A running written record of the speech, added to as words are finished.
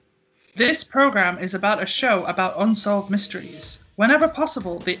This program is about a show about unsolved mysteries. Whenever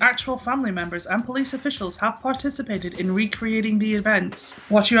possible, the actual family members and police officials have participated in recreating the events.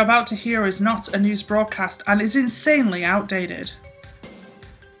 What you're about to hear is not a news broadcast and is insanely outdated.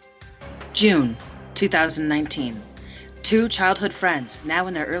 June 2019. Two childhood friends, now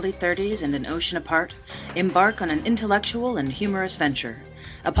in their early 30s and an ocean apart, embark on an intellectual and humorous venture.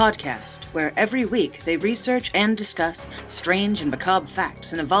 A podcast where every week they research and discuss strange and macabre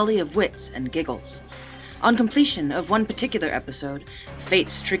facts in a volley of wits and giggles. On completion of one particular episode,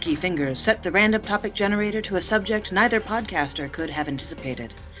 fate's tricky fingers set the random topic generator to a subject neither podcaster could have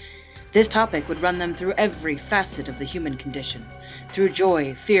anticipated. This topic would run them through every facet of the human condition, through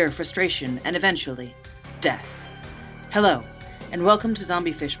joy, fear, frustration, and eventually, death. Hello, and welcome to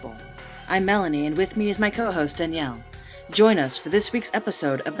Zombie Fishbowl. I'm Melanie, and with me is my co-host Danielle. Join us for this week's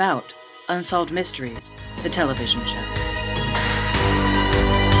episode about Unsolved Mysteries, the television show.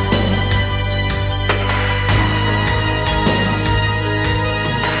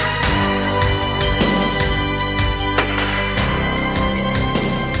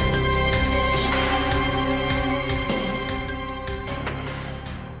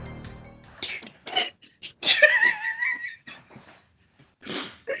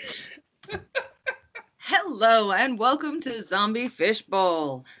 Hello, and welcome to Zombie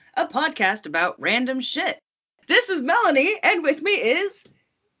Fishbowl, a podcast about random shit. This is Melanie, and with me is...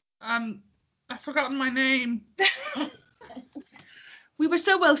 I've forgotten my name. We were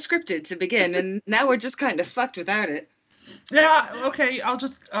so well scripted to begin, and now we're just kind of fucked without it. Yeah, okay,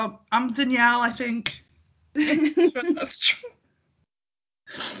 I'm Danielle, I think. That's true.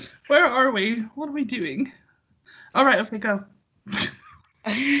 Where are we? What are we doing? All right, okay, go.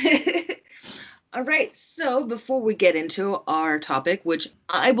 All right, so before we get into our topic, which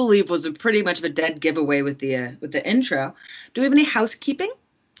I believe was pretty much of a dead giveaway with the intro, do we have any housekeeping?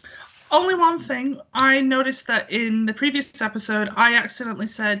 Only one thing. I noticed that in the previous episode, I accidentally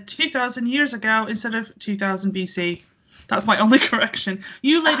said 2,000 years ago instead of 2000 BC. That's my only correction.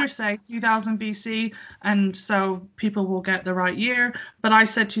 You later say 2000 BC, and so people will get the right year. But I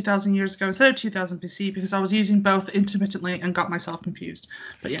said 2,000 years ago instead of 2000 BC because I was using both intermittently and got myself confused.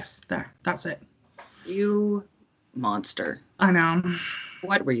 But yes, there. That's it. You monster. I know.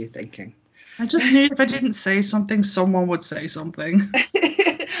 What were you thinking? I just knew if I didn't say something, someone would say something.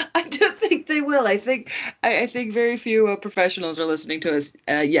 I don't think they will. I think very few professionals are listening to us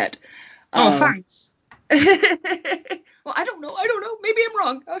yet. Oh, thanks. Well, I don't know. Maybe I'm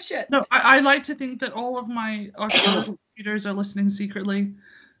wrong. Oh, shit. No, I like to think that all of my tutors are listening secretly.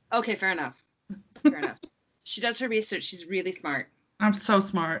 Okay, fair enough. She does her research. She's really smart. I'm so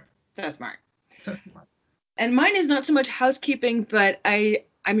smart. So smart. So smart. And mine is not so much housekeeping, but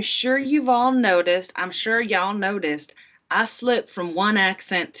I'm sure you've all noticed, I'm sure y'all noticed, I slip from one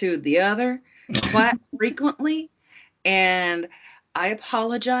accent to the other quite frequently, and I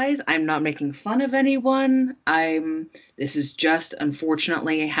apologize. I'm not making fun of anyone. This is just,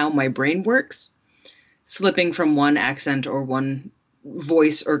 unfortunately, how my brain works. Slipping from one accent or one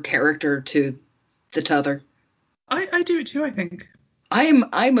voice or character to the t'other. I do it too, I think.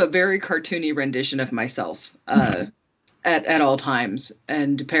 I'm a very cartoony rendition of myself at all times,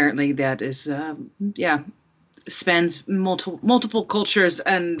 and apparently that is spans multiple cultures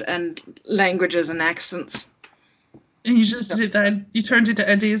and languages and accents. And you just did that. You turned into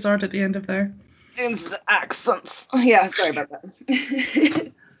Eddie Izzard at the end of there. Accents. Yeah, sorry about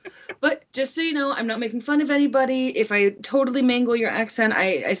that. But just so you know, I'm not making fun of anybody. If I totally mangle your accent,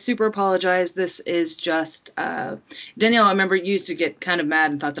 I super apologize. This is just Danielle, I remember you used to get kind of mad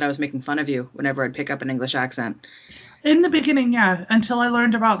and thought that I was making fun of you whenever I'd pick up an English accent. In the beginning, yeah, until I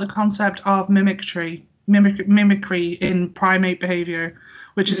learned about the concept of mimicry in primate behavior,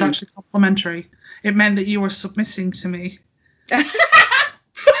 which is actually complimentary. It meant that you were submissing to me.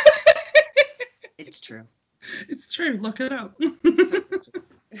 It's true. It's true. Look it up.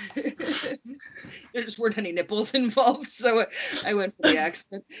 There just weren't any nipples involved, so I went for the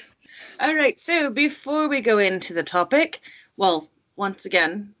accent. All right, so before we go into the topic, well, once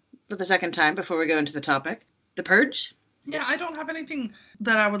again, for the second time before we go into the topic, The Purge. Yeah, I don't have anything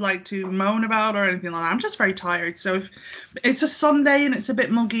that I would like to moan about or anything like that. I'm just very tired. So if it's a Sunday and it's a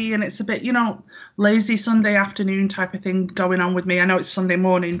bit muggy and it's a bit, lazy Sunday afternoon type of thing going on with me. I know it's Sunday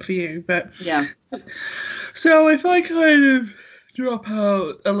morning for you, but yeah. So if I kind of drop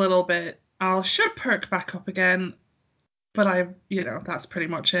out a little bit, should perk back up again. But that's pretty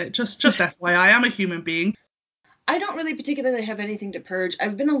much it. Just FYI, I'm a human being. I don't really particularly have anything to purge.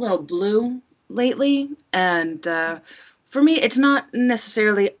 I've been a little blue lately, and for me, it's not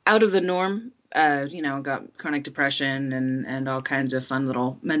necessarily out of the norm. Got chronic depression and all kinds of fun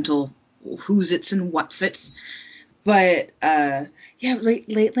little mental who's its and what's its. But yeah,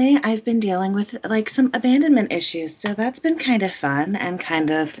 lately I've been dealing with like some abandonment issues, so that's been kind of fun and kind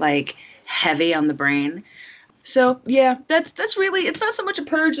of like heavy on the brain. So yeah, that's really, it's not so much a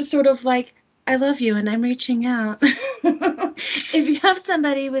purge, it's sort of like, I love you and I'm reaching out. If you have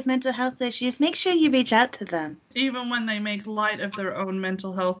somebody with mental health issues, make sure you reach out to them. Even when they make light of their own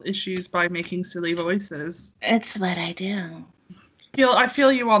mental health issues by making silly voices. It's what I do. I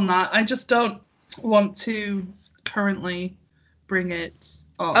feel you on that. I just don't want to currently bring it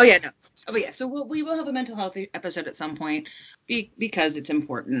up. Oh yeah, no. Oh yeah. So we will have a mental health episode at some point because it's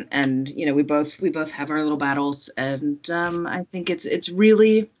important, and you know we both have our little battles, and I think it's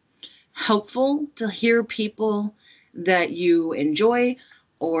really helpful to hear people that you enjoy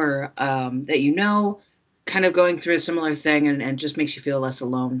or that you know kind of going through a similar thing, and just makes you feel less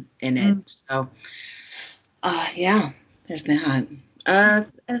alone in it. So yeah, there's that.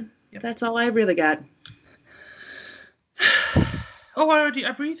 That's all I really got. Oh,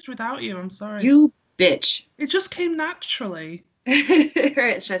 I breathed without you. I'm sorry. You bitch. It just came naturally. All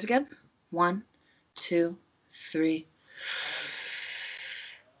right, try it again. 1, 2, 3.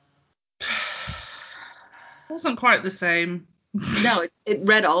 Wasn't quite the same. No, it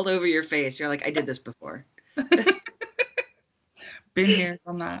read all over your face. You're like, I did this before. Been here,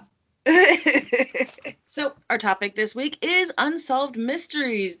 done that. So our topic this week is Unsolved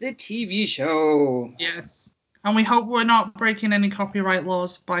Mysteries, the TV show. Yes. And we hope we're not breaking any copyright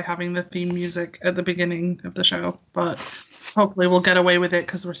laws by having the theme music at the beginning of the show, but hopefully we'll get away with it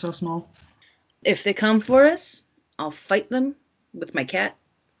because we're so small. If they come for us, I'll fight them with my cat.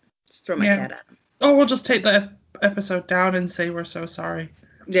 Just throw my cat at them. Oh, we'll just take the episode down and say we're so sorry.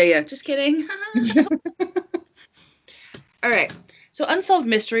 Yeah, just kidding. All right. So Unsolved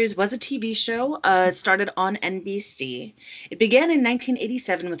Mysteries was a TV show. It started on NBC. It began in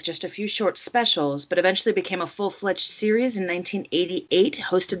 1987 with just a few short specials, but eventually became a full-fledged series in 1988,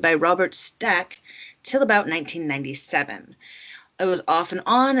 hosted by Robert Stack, till about 1997. It was off and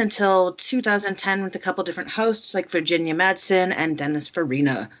on until 2010 with a couple different hosts like Virginia Madsen and Dennis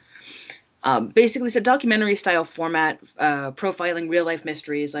Farina. Basically, it's a documentary-style format profiling real-life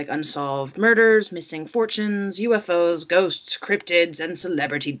mysteries like unsolved murders, missing fortunes, UFOs, ghosts, cryptids, and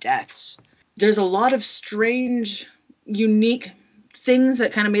celebrity deaths. There's a lot of strange, unique things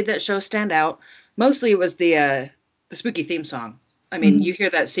that kind of made that show stand out. Mostly it was the spooky theme song. I mean, you hear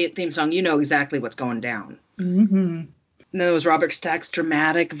that theme song, you know exactly what's going down. Mm-hmm. And then there was Robert Stack's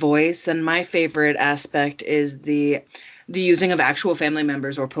dramatic voice, and my favorite aspect is the using of actual family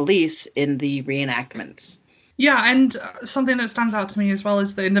members or police in the reenactments. Yeah, and something that stands out to me as well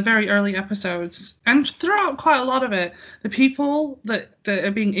is that in the very early episodes, and throughout quite a lot of it, the people that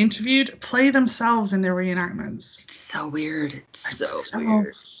are being interviewed play themselves in their reenactments. It's so weird. It's so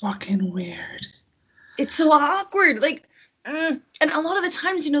weird. Fucking weird. It's so awkward. Like, and a lot of the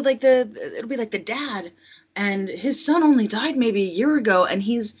times, you know, like it'll be like the dad, and his son only died maybe a year ago, and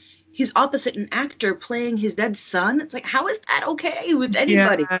he's opposite an actor playing his dead son. It's like, how is that okay with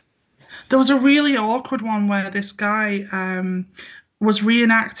anybody? Yeah. There was a really awkward one where this guy was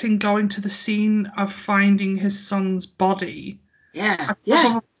reenacting going to the scene of finding his son's body. Yeah.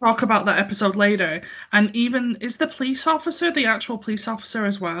 I'll talk about that episode later. And even, is the police officer the actual police officer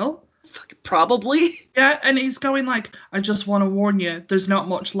as well? Probably. Yeah, and he's going like, I just want to warn you, there's not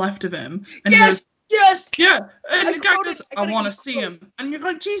much left of him. And yes! he goes, yes! Yeah, and the guy goes, I want to see him. And you're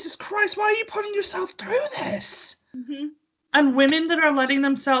going, Jesus Christ, why are you putting yourself through this? Mm-hmm. And women that are letting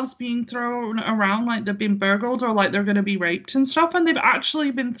themselves being thrown around like they've been burgled or like they're going to be raped and stuff, and they've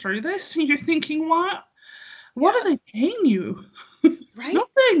actually been through this, and you're thinking, what are they paying you? Right?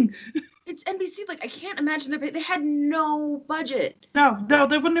 Nothing. It's NBC. Like, I can't imagine they had no budget. No,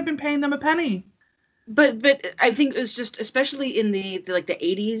 they wouldn't have been paying them a penny. But I think it was just, especially in the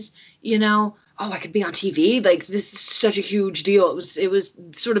 80s, you know, I could be on TV. Like, this is such a huge deal. It was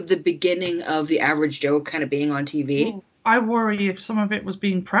sort of the beginning of the average Joe kind of being on TV. Well, I worry if some of it was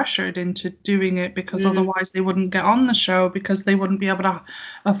being pressured into doing it because otherwise they wouldn't get on the show because they wouldn't be able to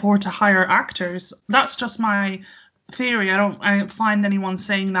afford to hire actors. That's just my theory. I don't find anyone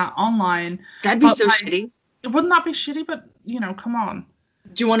saying that online. That'd be so shitty. Wouldn't that be shitty? But, you know, come on.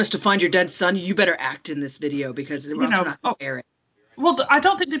 Do you want us to find your dead son? You better act in this video because we're not going to air it. Well, I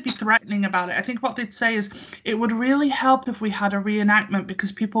don't think they'd be threatening about it. I think what they'd say is it would really help if we had a reenactment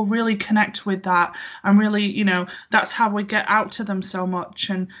because people really connect with that and really, you know, that's how we get out to them so much.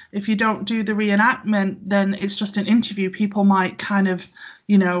 And if you don't do the reenactment, then it's just an interview. People might kind of,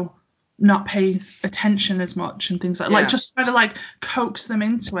 you know, not pay attention as much and things like just try to like coax them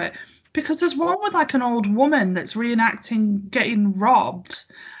into it. Because there's one with like an old woman that's reenacting getting robbed.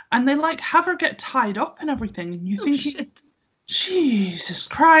 and they like have her get tied up and everything, and you're thinking, shit. Jesus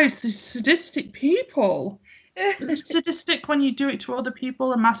Christ, these sadistic people. Is it sadistic when you do it to other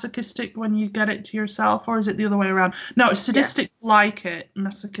people and masochistic when you get it to yourself, or is it the other way around? No, it's sadistic to like it,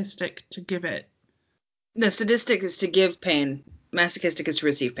 masochistic to give it. No, sadistic is to give pain. Masochistic is to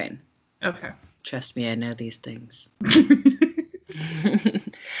receive pain. Okay. Trust me, I know these things.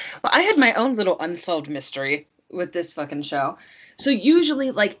 Well, I had my own little unsolved mystery with this fucking show. So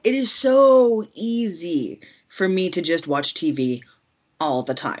usually, like, it is so easy for me to just watch TV all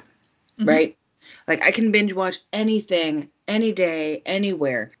the time, right? Like, I can binge watch anything, any day,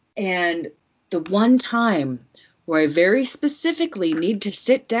 anywhere. And the one time where I very specifically need to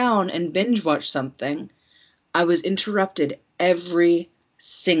sit down and binge watch something, I was interrupted every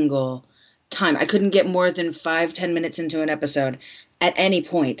single time. I couldn't get more than 5-10 minutes into an episode at any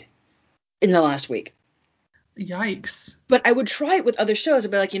point in the last week. Yikes. But I would try it with other shows.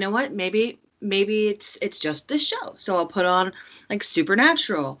 I'd be like, you know what? Maybe it's just this show. So I'll put on like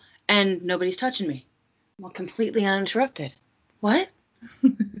Supernatural and nobody's touching me. I'm completely uninterrupted. What?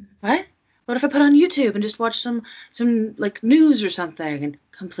 What? What if I put on YouTube and just watch some like news or something and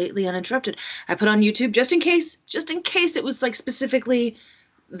completely uninterrupted? I put on YouTube just in case it was like specifically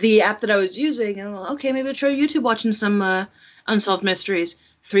the app that I was using. And I'm like, okay, maybe I'll try YouTube watching some Unsolved Mysteries.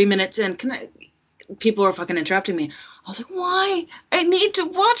 3 minutes in, people are fucking interrupting me. I was like, why? I need to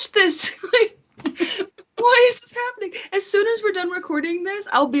watch this. Like, why is this happening? As soon as we're done recording this,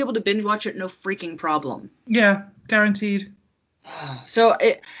 I'll be able to binge watch it no freaking problem. Yeah, guaranteed. So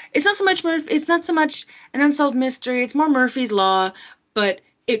it's not so much an unsolved mystery. It's more Murphy's Law, but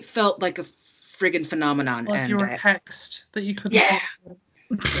it felt like a friggin' phenomenon. Like and you were hexed that you couldn't. Yeah.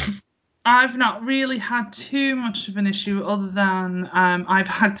 I've not really had too much of an issue other than I've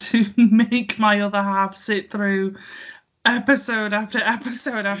had to make my other half sit through episode after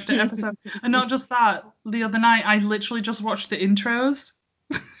episode after episode. And not just that, the other night I literally just watched the intros.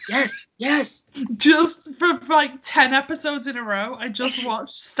 Yes. Just for like 10 episodes in a row, I just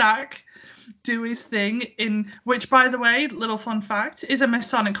watched Stack do his thing in which, by the way, little fun fact, is a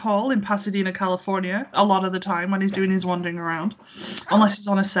Masonic Hall in Pasadena, California, a lot of the time when he's doing his wandering around. Unless he's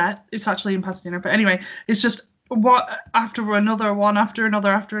on a set, it's actually in Pasadena. But anyway, it's just one after another.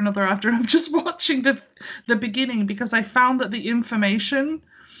 I'm just watching the beginning because I found that the information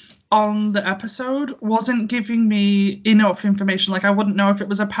on the episode wasn't giving me enough information. Like I wouldn't know if it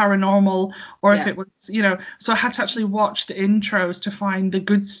was a paranormal or if it was, so I had to actually watch the intros to find the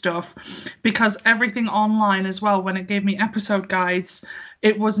good stuff, because everything online as well, when it gave me episode guides,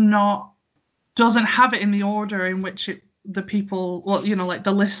 it doesn't have it in the order in which the people, like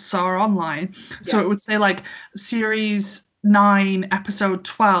the lists are online. So it would say like series 9 episode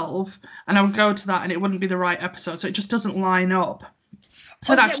 12, and I would go to that and it wouldn't be the right episode. So it just doesn't line up.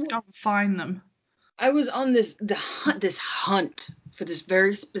 So I'd actually go and find them. I was on this hunt for this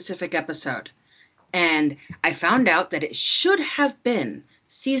very specific episode, and I found out that it should have been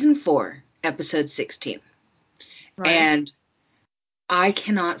season 4, episode 16. Right. And I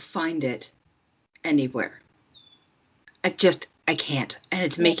cannot find it anywhere. I can't, and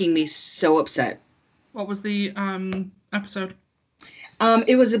it's making me so upset. What was the episode?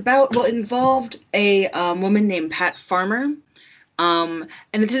 It was about, it involved a woman named Pat Farmer. And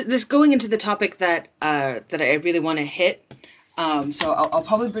this going into the topic that I really want to hit. So I'll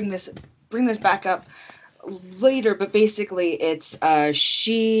probably bring this back up later. But basically, it's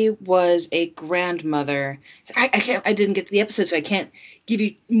she was a grandmother. I didn't get to the episode, so I can't give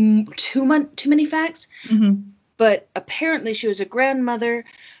you too many facts. Mm-hmm. But apparently, she was a grandmother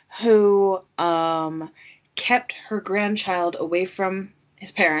who kept her grandchild away from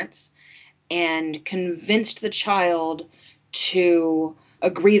his parents and convinced the child to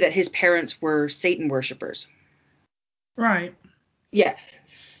agree that his parents were Satan worshippers. Right. Yeah.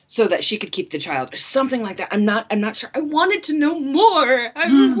 So that she could keep the child or something like that. I'm not sure. I wanted to know more.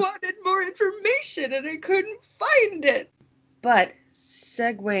 I wanted more information and I couldn't find it. But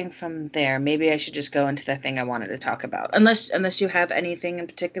segueing from there, maybe I should just go into the thing I wanted to talk about. Unless you have anything in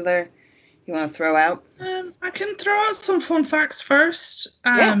particular you want to throw out. I can throw out some fun facts first.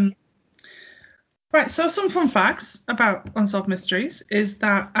 Yeah. Right, so some fun facts about Unsolved Mysteries is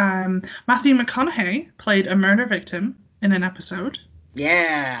that Matthew McConaughey played a murder victim in an episode.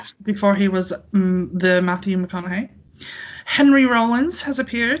 Yeah. Before he was the Matthew McConaughey. Henry Rollins has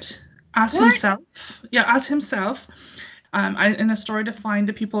appeared as himself. Yeah, as himself. In a story to find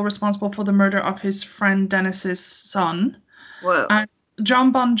the people responsible for the murder of his friend Dennis's son. Whoa.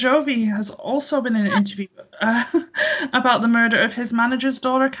 John Bon Jovi has also been in an interview about the murder of his manager's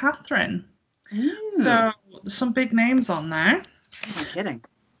daughter, Catherine. So some big names on there. No kidding.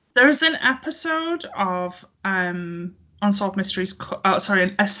 There's an episode of Unsolved Mysteries,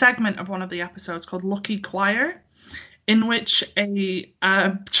 sorry, a segment of one of the episodes called Lucky Choir, in which a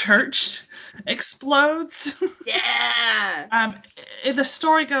church explodes. Yeah. The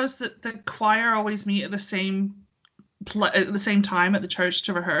story goes that the choir always meet at the same time at the church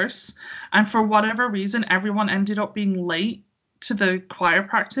to rehearse, and for whatever reason, everyone ended up being late to the choir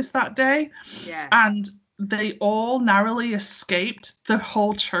practice that day. Yeah. And they all narrowly escaped the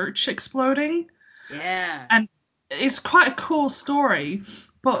whole church exploding. Yeah. And it's quite a cool story,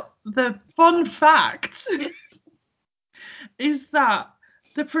 but the fun fact is that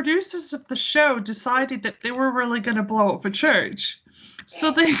the producers of the show decided that they were really going to blow up a church.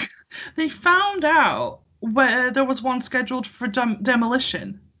 So they found out where there was one scheduled for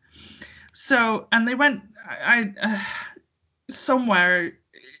demolition. So, and they went somewhere.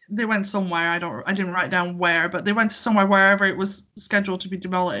 They went somewhere. I didn't write down where, but they went somewhere wherever it was scheduled to be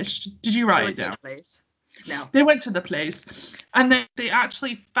demolished. Did you write it down? Place. No. They went to the place, and then they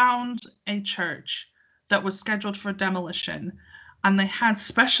actually found a church that was scheduled for demolition, and they had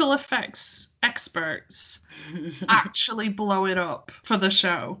special effects experts actually blow it up for the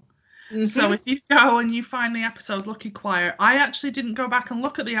show. Mm-hmm. So if you go and you find the episode Lucky Choir, I actually didn't go back and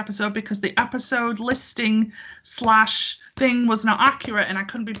look at the episode because the episode listing / thing was not accurate and I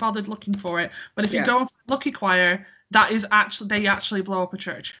couldn't be bothered looking for it. But if you go and find Lucky Choir, that is they actually blow up a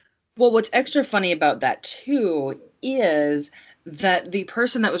church. Well, what's extra funny about that too is that the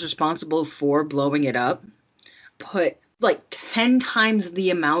person that was responsible for blowing it up put like 10 times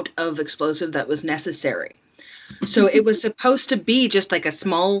the amount of explosive that was necessary. So it was supposed to be just like a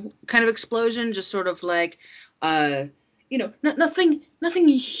small kind of explosion, just sort of like, nothing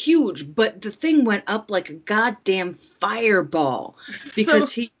huge, but the thing went up like a goddamn fireball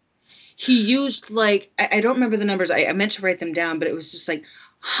because he used like, I don't remember the numbers. I meant to write them down, but it was just like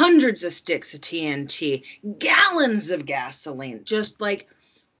hundreds of sticks of TNT, gallons of gasoline, just like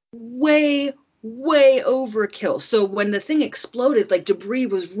way overkill. So when the thing exploded, like debris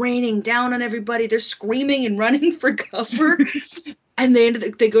was raining down on everybody. They're screaming and running for cover. And they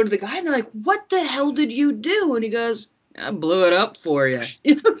go to the guy and they're like, "What the hell did you do?" And he goes, "I blew it up for you."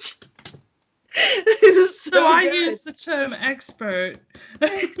 So I use the term expert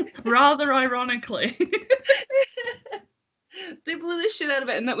rather ironically. They blew the shit out of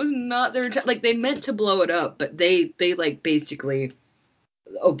it, and that was not their intent. Like, they meant to blow it up, but they like basically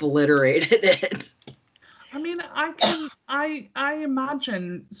obliterated it. I mean, I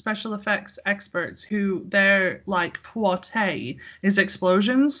imagine special effects experts who their like forte is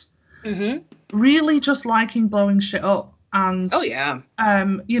explosions, really just liking blowing shit up. And oh yeah,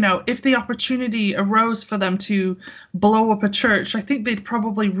 if the opportunity arose for them to blow up a church, I think they'd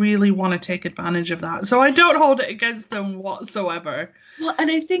probably really want to take advantage of that. So I don't hold it against them whatsoever. Well, and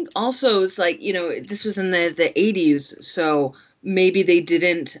I think also it's like, this was in the 80s, so maybe they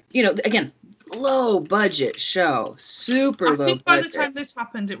didn't, again, low budget show, super low budget. I think by the time this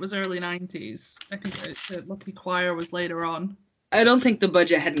happened, it was early 90s. I think the Lucky Choir was later on. I don't think the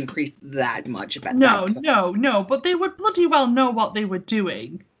budget had increased that much at that point. No, but they would bloody well know what they were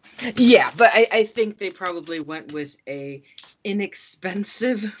doing. Yeah, but I think they probably went with a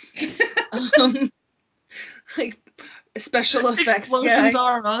inexpensive, like special effects Explosions guy.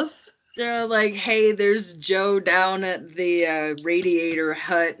 Are Us. They're like, hey, there's Joe down at the radiator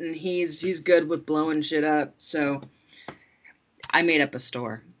hut, and he's good with blowing shit up. So I made up a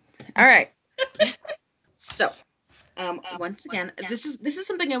store. All right. So once again, this is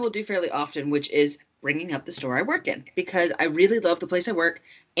something I will do fairly often, which is bringing up the store I work in, because I really love the place I work,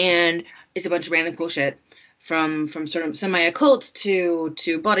 and it's a bunch of random cool shit from sort of semi-occult to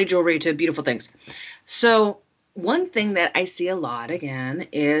body jewelry to beautiful things. So one thing that I see a lot again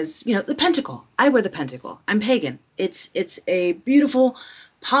is, the pentacle. I wear the pentacle. I'm pagan. It's a beautiful,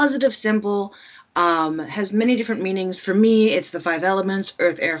 positive symbol. Has many different meanings. For me, it's the 5 elements: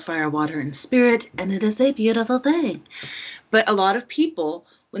 earth, air, fire, water, and spirit, and it is a beautiful thing. But a lot of people,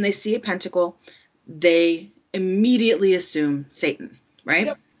 when they see a pentacle, they immediately assume Satan,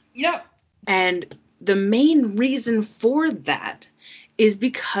 right? Yep. And the main reason for that is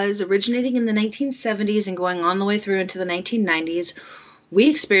because originating in the 1970s and going on the way through into the 1990s, we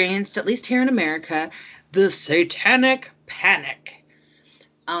experienced, at least here in America, the Satanic Panic.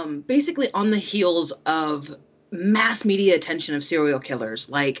 Basically on the heels of mass media attention of serial killers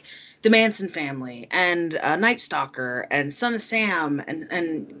like the Manson family and Night Stalker and Son of Sam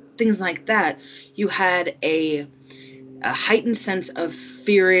and things like that, you had a heightened sense of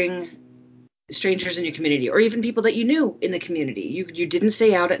fearing strangers in your community, or even people that you knew in the community. You didn't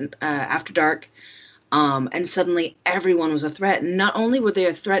stay out after dark. And suddenly everyone was a threat. And not only were they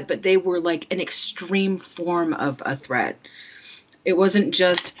a threat, but they were like an extreme form of a threat. It wasn't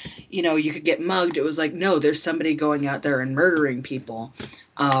just, you could get mugged. It was like, no, there's somebody going out there and murdering people.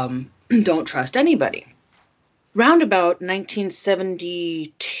 Don't trust anybody. Round about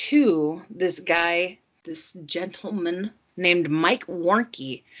 1972, this gentleman named Mike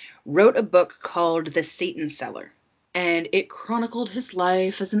Warnke wrote a book called The Satan Seller. And it chronicled his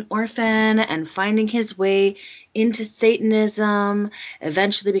life as an orphan and finding his way into Satanism,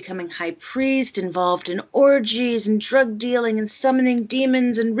 eventually becoming high priest, involved in orgies and drug dealing and summoning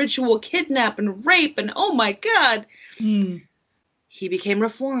demons and ritual kidnap and rape. And oh my God, he became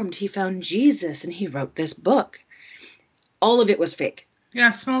reformed. He found Jesus and he wrote this book. All of it was fake.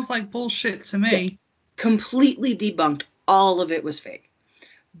 Yeah, smells like bullshit to me. Yeah, completely debunked. All of it was fake.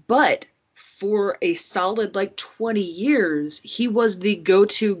 But for a solid 20 years, he was the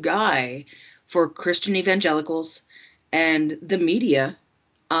go-to guy for Christian evangelicals and the media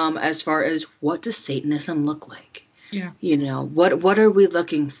as far as what does Satanism look like? Yeah. What are we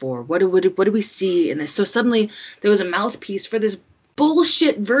looking for? What do we see in this? So suddenly there was a mouthpiece for this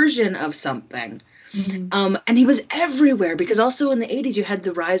bullshit version of something. Mm-hmm. And he was everywhere because also in the 80s you had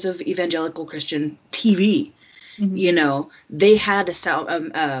the rise of evangelical Christian TV. Mm-hmm. They had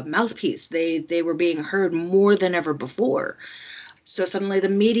a mouthpiece. They were being heard more than ever before. So suddenly the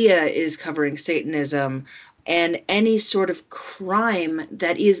media is covering Satanism, and any sort of crime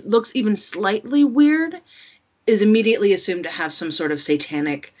that looks even slightly weird is immediately assumed to have some sort of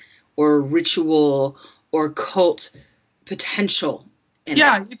satanic or ritual or cult potential in it.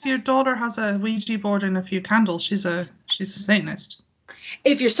 Yeah, if your daughter has a Ouija board and a few candles, she's a Satanist.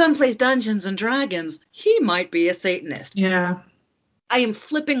 If your son plays Dungeons and Dragons, he might be a Satanist. Yeah. I am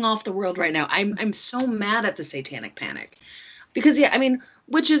flipping off the world right now. I'm so mad at the satanic panic. Because,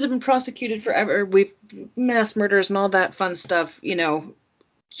 witches have been prosecuted forever. We've mass murders and all that fun stuff,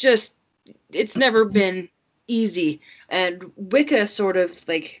 just, it's never been easy. And Wicca sort of,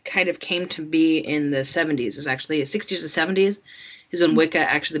 kind of came to be in the 70s. It's actually the 60s and 70s is when Wicca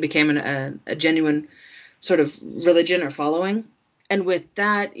actually became a genuine sort of religion or following. And with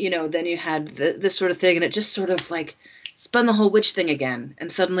that, then you had this sort of thing, and it just sort of spun the whole witch thing again.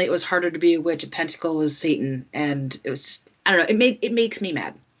 And suddenly it was harder to be a witch. A pentacle was Satan, and it was, I don't know, it makes me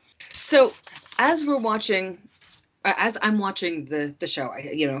mad. So as I'm watching the show,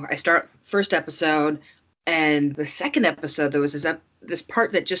 I start first episode, and the second episode there was this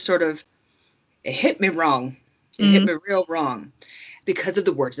part that just sort of, it hit me wrong. It hit me real wrong because of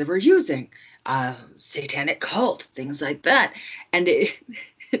the words they were using. Satanic cult, things like that. And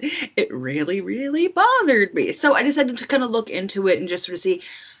it really, really bothered me. So I decided to kind of look into it and just sort of see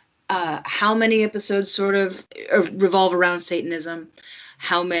how many episodes sort of revolve around Satanism,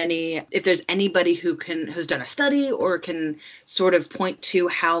 how many, if there's anybody who's done a study or can sort of point to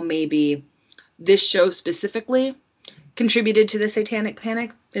how maybe this show specifically contributed to the satanic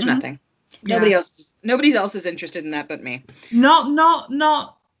panic. There's nothing. Yeah. Nobody else is interested in that but me.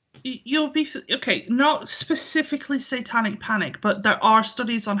 Not you'll be okay, not specifically satanic panic, but there are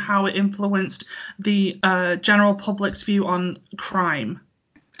studies on how it influenced the general public's view on crime.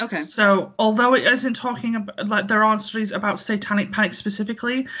 Okay. So although it isn't talking about, there aren't studies about satanic panic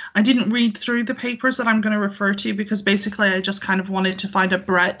specifically, I didn't read through the papers that I'm going to refer to because basically I just kind of wanted to find a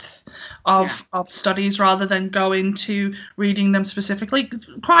breadth of studies rather than go into reading them specifically.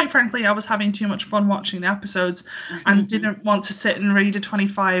 Quite frankly, I was having too much fun watching the episodes and didn't want to sit and read a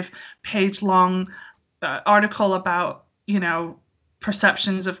 25-page long article about,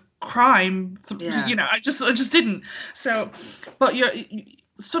 perceptions of crime. Yeah. I just didn't. So, but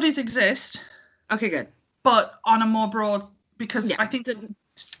studies exist. Okay, good. But on a more broad, because I think that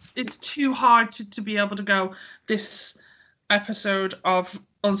it's too hard to be able to go, this episode of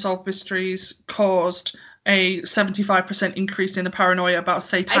Unsolved Mysteries caused a 75% increase in the paranoia about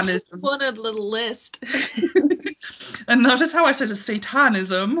Satanism. I just wanted a little list. And notice how I said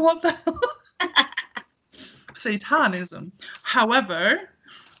Satanism. What the hell? Satanism. However,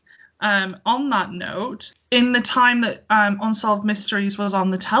 on that note, in the time that Unsolved Mysteries was on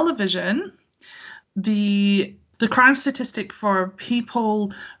the television, the crime statistic for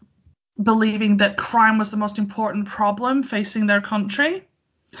people believing that crime was the most important problem facing their country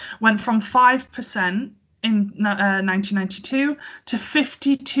went from 5% in 1992 to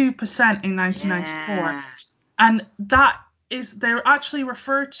 52% in 1994. Yeah. And that they're actually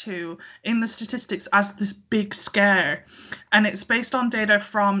referred to in the statistics as this big scare, and it's based on data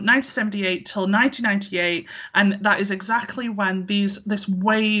from 1978 till 1998, and that is exactly when this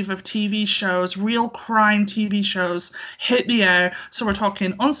wave of TV shows, real crime TV shows, hit the air. So we're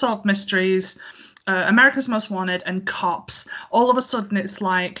talking Unsolved Mysteries, America's Most Wanted and Cops. All of a sudden it's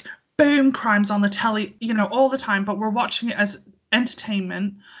like, boom, crime's on the telly, all the time, but we're watching it as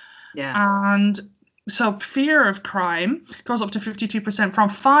entertainment. Yeah. And so fear of crime goes up to 52% from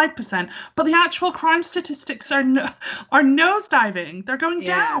 5%, but the actual crime statistics are nosediving. They're going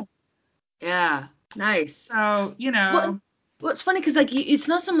down. Yeah. Nice. So, Well, it's funny because like it's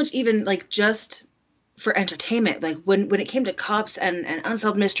not so much even like just for entertainment. Like when it came to Cops and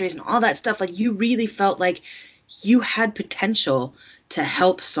Unsolved Mysteries and all that stuff, like you really felt like you had potential to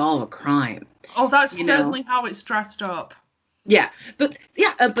help solve a crime. Oh, that's certainly how it's dressed up. Yeah, but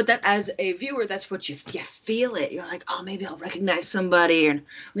that as a viewer, that's what you feel it. You're like, oh, maybe I'll recognize somebody, and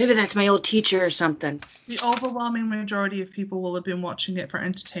maybe that's my old teacher or something. The overwhelming majority of people will have been watching it for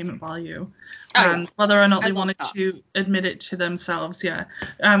entertainment value, and whether or not they wanted to admit it to themselves. Yeah,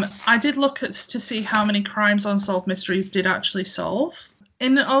 I did look to see how many crimes Unsolved Mysteries did actually solve.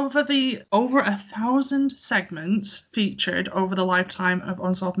 In over 1,000 segments featured over the lifetime of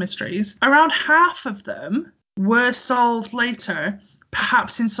Unsolved Mysteries, around half of them were solved later,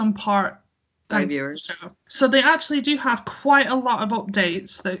 perhaps in some part by viewers. So they actually do have quite a lot of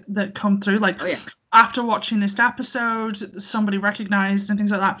updates that come through, like after watching this episode, somebody recognized and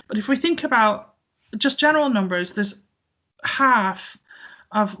things like that. But if we think about just general numbers, there's half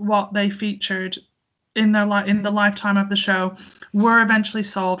of what they featured in the lifetime of the show were eventually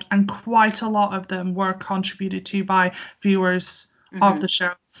solved, and quite a lot of them were contributed to by viewers of the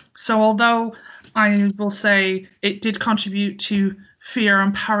show. So although I will say it did contribute to fear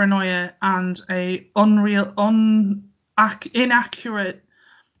and paranoia and a inaccurate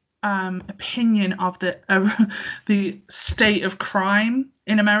opinion of the state of crime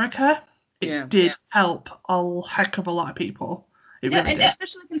in America, it did help a heck of a lot of people. It really did.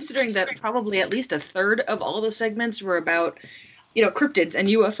 Especially considering that probably at least a third of all the segments were about, cryptids and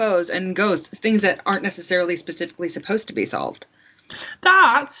UFOs and ghosts, things that aren't necessarily specifically supposed to be solved.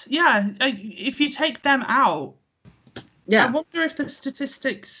 If you take them out, I wonder if the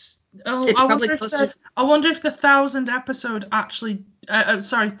statistics. I wonder if the 1,000 episode actually,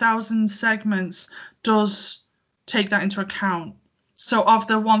 1,000 segments does take that into account. So of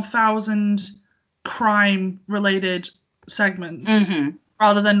the 1,000 crime related segments,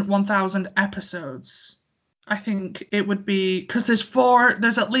 rather than 1,000 episodes, I think it would be, because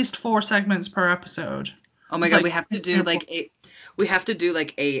there's at least 4 segments per episode. Oh my god, we have to do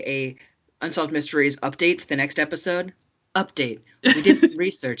a Unsolved Mysteries update for the next episode. Update. We did some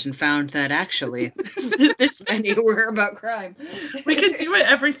research and found that actually this many were about crime. We could do it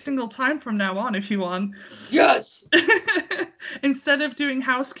every single time from now on if you want. Yes. Instead of doing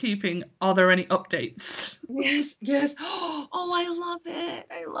housekeeping, are there any updates? Yes. Oh, I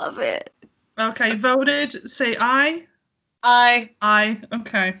love it. Okay, voted. Say aye. Aye.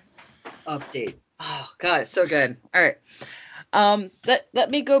 Okay. Update. Oh god, it's so good. All right. Let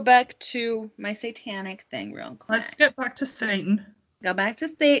me go back to my satanic thing real quick. Let's get back to Satan. Go back to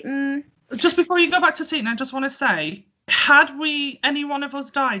Satan. Just before you go back to Satan, I just want to say, had any one of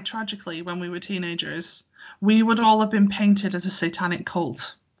us died tragically when we were teenagers, we would all have been painted as a satanic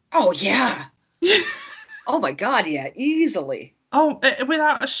cult. Oh, yeah. Oh, my God, yeah, easily. Oh,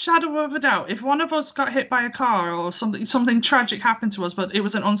 without a shadow of a doubt. If one of us got hit by a car or something tragic happened to us, but it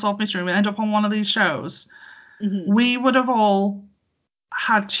was an unsolved mystery, we end up on one of these shows, we would have all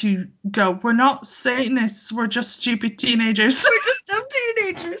had to go. We're not Satanists, we're just stupid teenagers. We're just dumb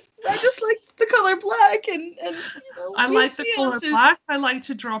teenagers. I just like the color black and I like the color black. I like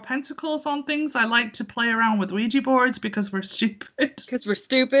to draw pentacles on things. I like to play around with Ouija boards because we're stupid. Because we're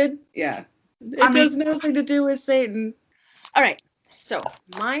stupid? Yeah. It has nothing to do with Satan. All right. So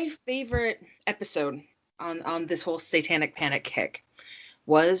my favorite episode on this whole satanic panic kick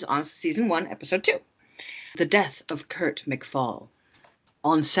was on season 1, episode 2. The death of Kurt McFall.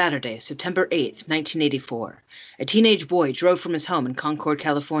 On Saturday, September 8th, 1984, a teenage boy drove from his home in Concord,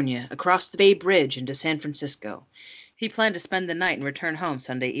 California, across the Bay Bridge into San Francisco. He planned to spend the night and return home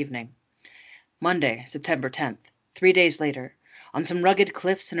Sunday evening. Monday, September 10th, 3 days later, on some rugged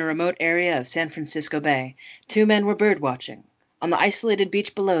cliffs in a remote area of San Francisco Bay, 2 men were birdwatching. On the isolated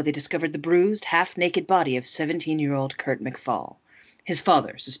beach below, they discovered the bruised, half-naked body of 17-year-old Kurt McFall. His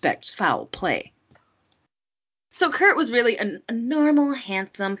father suspects foul play. So Kurt was really a normal,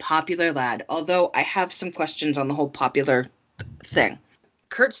 handsome, popular lad, although I have some questions on the whole popular thing.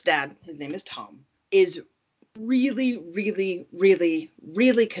 Kurt's dad, his name is Tom, is really, really, really,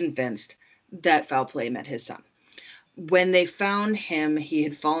 really convinced that foul play met his son. When they found him,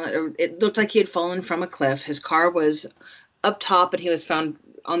 it looked like he had fallen from a cliff. His car was up top and he was found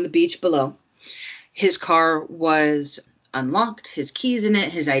on the beach below. His car was unlocked, his keys in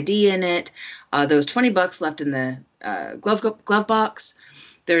it, his ID in it. There was $20 left in the glove box.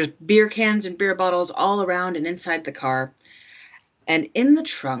 There's beer cans and beer bottles all around and inside the car. And in the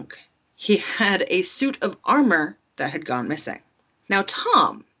trunk, he had a suit of armor that had gone missing. Now,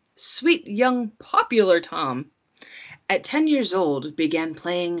 Tom, sweet young popular Tom, at 10 years old, began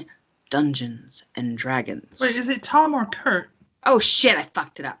playing Dungeons and Dragons. Wait, is it Tom or Kurt? Oh, shit, I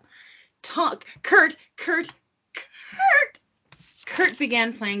fucked it up. Kurt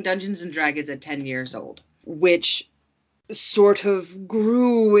began playing Dungeons and Dragons at 10 years old, which sort of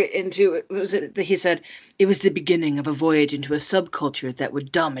grew into, he said, it was the beginning of a voyage into a subculture that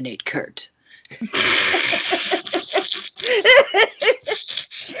would dominate Kurt.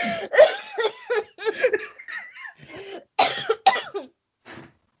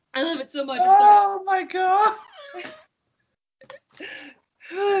 I love it so much. Oh my god.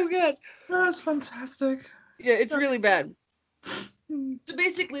 Oh god. That's fantastic. Yeah, it's really bad. So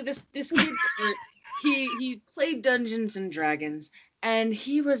basically, this kid Kurt, he played Dungeons and Dragons, and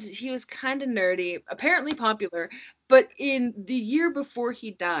he was kind of nerdy, apparently popular, but in the year before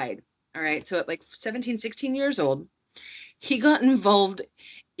he died, all right, so at like 17, 16 years old, he got involved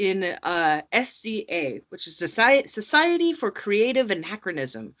in SCA, which is Society for Creative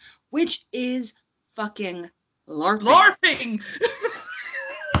Anachronism, which is fucking LARPing.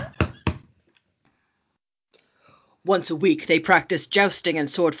 Once a week, they practice jousting and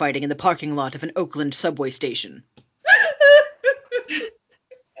sword fighting in the parking lot of an Oakland subway station.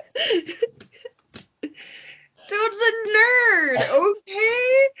 Dude's a nerd,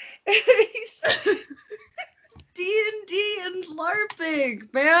 okay? He's D&D and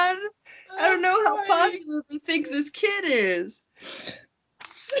LARPing, man. I don't know how popular they think this kid is.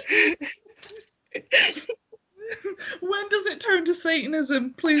 When does it turn to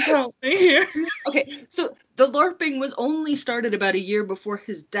Satanism? Please help me here. Okay, so the LARPing was only started about a year before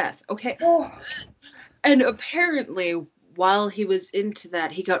his death, okay? Oh. And apparently, while he was into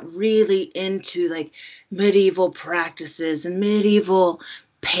that, he got really into, like, medieval practices and medieval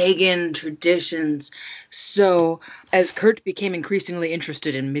pagan traditions. So, as Kurt became increasingly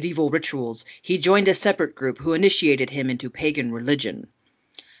interested in medieval rituals, he joined a separate group who initiated him into pagan religion.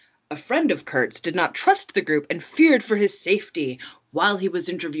 A friend of Kurt's did not trust the group and feared for his safety. While he was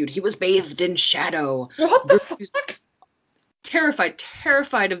interviewed, he was bathed in shadow. What the fuck?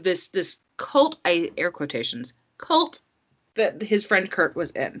 Terrified of this cult, air quotations, cult that his friend Kurt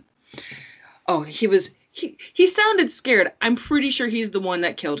was in. Oh, he sounded scared. I'm pretty sure he's the one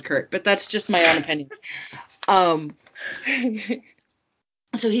that killed Kurt, but that's just my own opinion.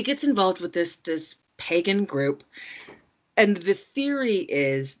 So he gets involved with this pagan group. And the theory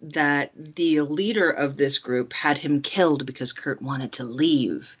is that the leader of this group had him killed because Kurt wanted to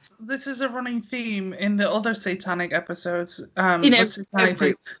leave. This is a running theme in the other satanic episodes. In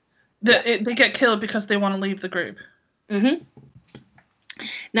every they get killed because they want to leave the group. Mm-hmm.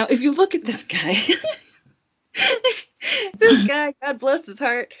 Now, if you look at this guy, this guy, God bless his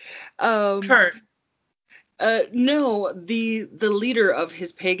heart. Kurt. No, the leader of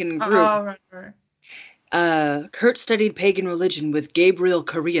his pagan group. Oh, right. Kurt studied pagan religion with Gabriel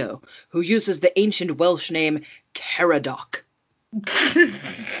Carrillo, who uses the ancient Welsh name Caradoc. And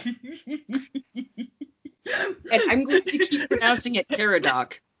I'm going to keep pronouncing it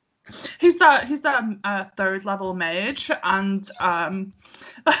Caradoc. He's that third level mage, and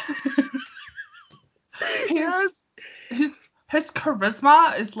his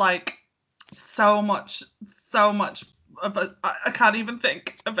charisma is like so much. But I can't even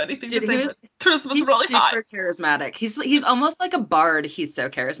think of anything to say. Charisma's really high. Super charismatic. He's almost like a bard. He's so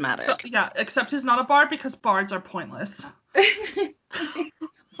charismatic. Yeah, except he's not a bard because bards are pointless.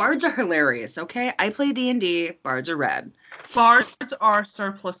 Bards are hilarious. Okay, I play D&D. Bards are rad. Bards are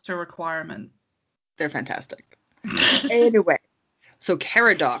surplus to requirement. They're fantastic. Anyway, so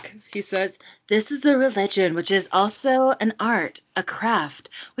Caradoc, he says, this is a religion which is also an art, a craft,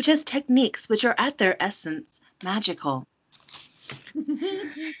 which has techniques which are at their essence magical.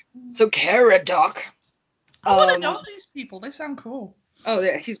 So Caradoc. I want to know these people. They sound cool. Oh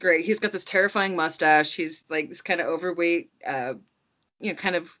yeah, he's great. He's got this terrifying mustache. He's like this kind of overweight, kind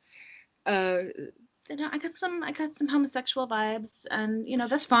of. I got some homosexual vibes, and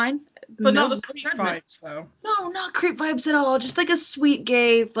that's fine. But not the creep vibes, though. No, not creep vibes at all. Just like a sweet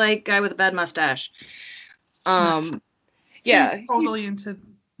gay like guy with a bad mustache. Yeah. He's totally into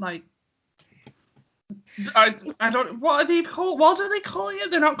like. I don't. What are they called? What are they calling it?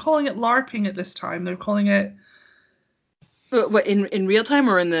 They're not calling it LARPing at this time. They're calling it. What in real time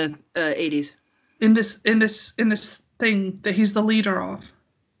or in the 80s? In this thing that he's the leader of.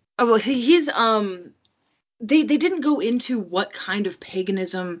 Oh well, he's they didn't go into what kind of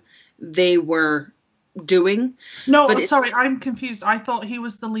paganism they were doing. No, But sorry, I'm confused. I thought he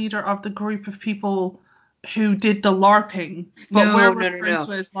was the leader of the group of people who did the LARPing, but we're referring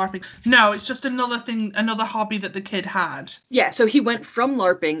to it as LARPing. No, it's just another thing, another hobby that the kid had. Yeah, so he went from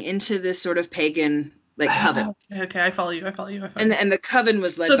LARPing into this sort of pagan, like, coven. Okay, I follow you. And the coven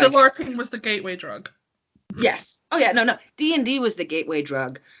was led by... So the LARPing was the gateway drug? Yes. Oh, yeah, no. D&D was the gateway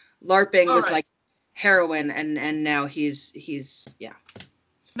drug. LARPing was, like, heroin, and now he's yeah.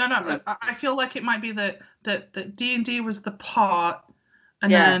 No, I feel like it might be that D&D was the pot,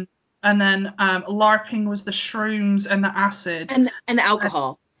 and then LARPing was the shrooms and the acid and the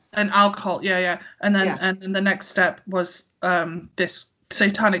alcohol. And alcohol, yeah. And then the next step was this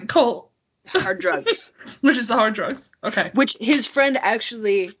satanic cult. Hard drugs. Which is the hard drugs. Okay. Which his friend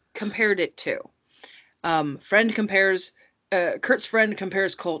actually compared it to. Kurt's friend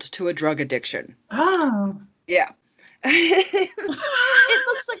compares cult to a drug addiction. Oh. Yeah. It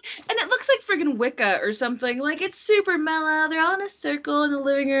looks like friggin' Wicca or something. Like, it's super mellow. They're all in a circle in the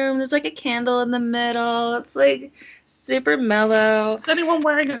living room. There's like a candle in the middle. It's like super mellow. Is anyone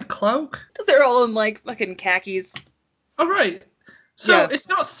wearing a cloak? They're all in like fucking khakis. Oh, right. So it's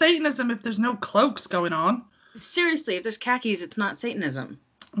not Satanism if there's no cloaks going on. Seriously, if there's khakis, it's not Satanism.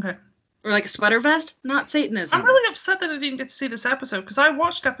 Okay. Or like a sweater vest, not Satanism. I'm really upset that I didn't get to see this episode, because I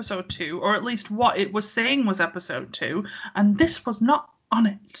watched episode 2, or at least what it was saying was episode 2, and this was not on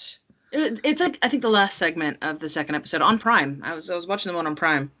it. It's like, I think, the last segment of the second episode on Prime. I was watching the one on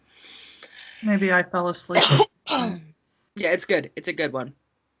Prime. Maybe I fell asleep. Yeah, it's good. It's a good one.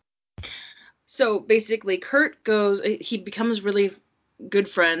 So basically, he becomes really good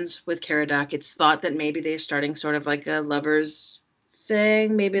friends with Caradoc. It's thought that maybe they're starting sort of like a lovers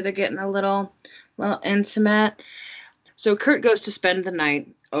thing. Maybe they're getting a little intimate. So Kurt goes to spend the night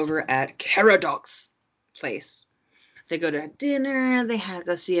over at Caradoc's place. They go to dinner, they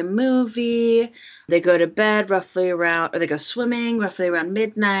go see a movie, they go to bed they go swimming roughly around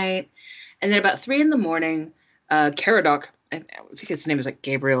midnight, and then about 3 a.m, Caradoc, I think his name is like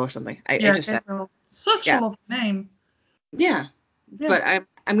Gabriel or something. Gabriel. Such a lovely name. Yeah, but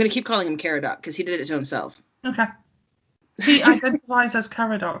I'm going to keep calling him Caradoc because he did it to himself. Okay. He identifies as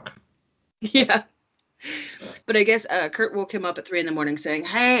Caradoc. Yeah. But I guess Kurt woke him up at 3 a.m. saying,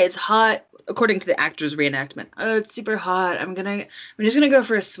 "Hey, it's hot." According to the actor's reenactment, "Oh, it's super hot. I'm just gonna go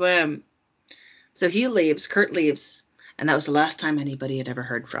for a swim." So Kurt leaves, and that was the last time anybody had ever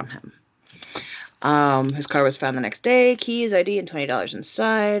heard from him. His car was found the next day, keys, ID, and $20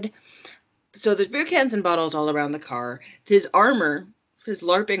 inside. So there's beer cans and bottles all around the car. His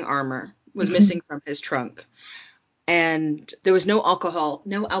LARPing armor, was missing from his trunk. And there was no alcohol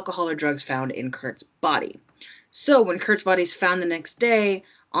or drugs found in Kurt's body. So when Kurt's body's found the next day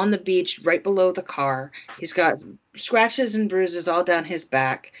on the beach right below the car, he's got scratches and bruises all down his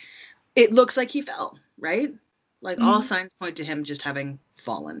back. It looks like he fell, right? Like, all signs point to him just having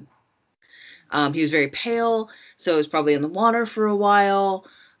fallen. He was very pale, so he was probably in the water for a while.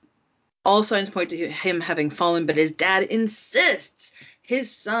 All signs point to him having fallen, but his dad insists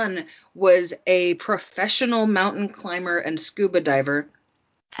his son was a professional mountain climber and scuba diver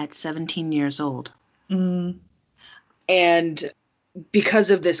at 17 years old. And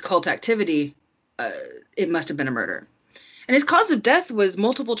because of this cult activity, it must have been a murder. And his cause of death was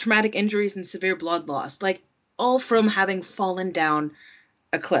multiple traumatic injuries and severe blood loss, like, all from having fallen down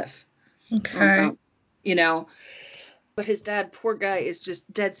a cliff. Okay. But his dad, poor guy, is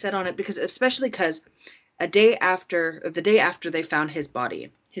just dead set on it, especially because the day after they found his body,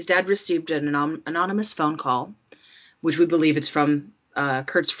 his dad received an anonymous phone call, which we believe it's from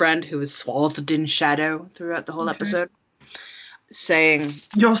Kurt's friend, who was swathed in shadow throughout the whole episode, saying,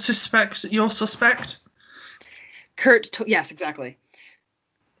 Your suspect? Yes, exactly.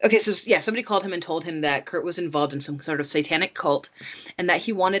 Okay, so somebody called him and told him that Kurt was involved in some sort of satanic cult, and that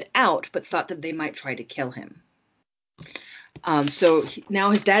he wanted out, but thought that they might try to kill him.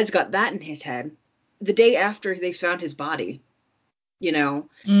 Now his dad's got that in his head. The day after they found his body, so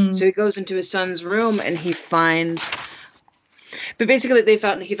he goes into his son's room and he finds. But basically,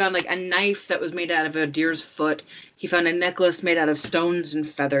 he found like a knife that was made out of a deer's foot. He found a necklace made out of stones and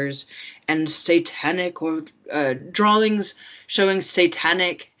feathers, and satanic or drawings showing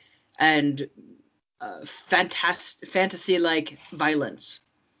satanic and fantasy-like violence.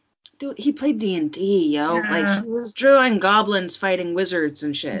 Dude, he played D&D, yo. Yeah. Like, he was drawing goblins fighting wizards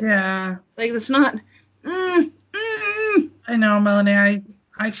and shit. Yeah. Like, that's not. I know, Melanie.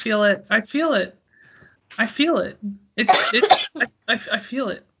 I feel it. I feel it. I feel it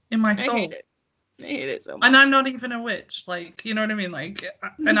in my soul. I hate it so much. And I'm not even a witch. Like, you know what I mean? Like,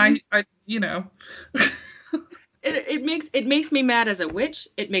 and I. it makes me mad as a witch.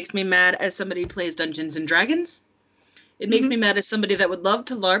 It makes me mad as somebody who plays Dungeons and Dragons. It makes me mad as somebody that would love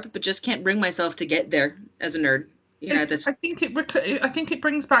to LARP but just can't bring myself to get there as a nerd. I think it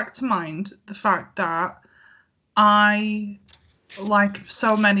brings back to mind the fact that I, like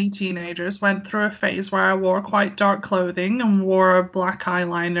so many teenagers, went through a phase where I wore quite dark clothing and wore a black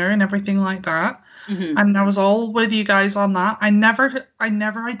eyeliner and everything like that. Mm-hmm. And I was all with you guys on that. I never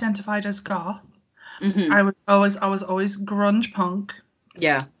identified as goth. Mm-hmm. I was always grunge punk.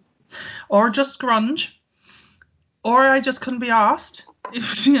 Yeah. Or just grunge. Or I just couldn't be asked. It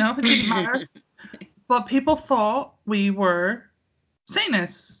didn't matter. But people thought we were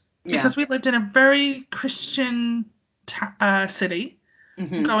Satanists because we lived in a very Christian city.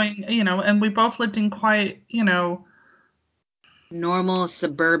 Mm-hmm. And we both lived in quite, normal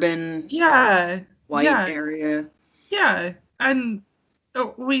suburban white area. Yeah. And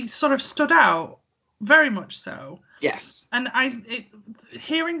we sort of stood out, very much so. Yes. And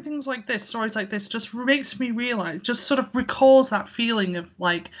hearing things like this, stories like this, just makes me realize, just sort of recalls that feeling of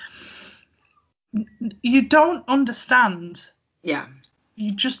like, you don't understand. Yeah.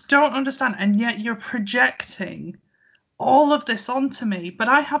 You just don't understand, and yet you're projecting all of this onto me, but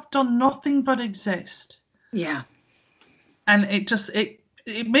I have done nothing but exist. Yeah. And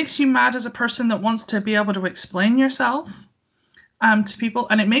it makes you mad as a person that wants to be able to explain yourself to people,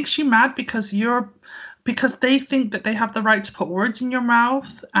 and it makes you mad because they think that they have the right to put words in your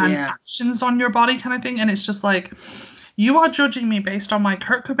mouth and actions on your body kind of thing, and it's just like, you are judging me based on my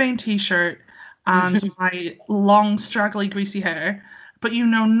Kurt Cobain t-shirt and my long, straggly, greasy hair, but you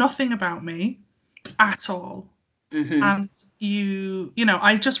know nothing about me at all. Mm-hmm. And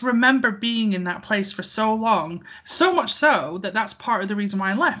I just remember being in that place for so long, so much so that's part of the reason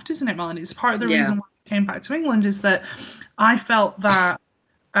why I left, isn't it, Melanie? It's part of the reason why I came back to England, is that I felt that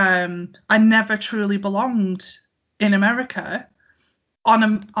I never truly belonged in America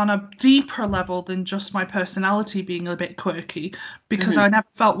on a deeper level than just my personality being a bit quirky, because I never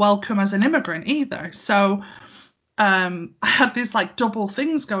felt welcome as an immigrant either. So I had these like double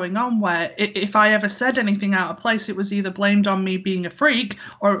things going on where if I ever said anything out of place, it was either blamed on me being a freak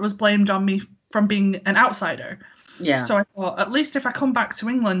or it was blamed on me from being an outsider. Yeah. So I thought, at least if I come back to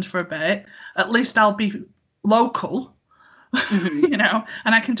England for a bit, at least I'll be local, and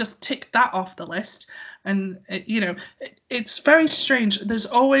I can just tick that off the list. And it's very strange. There's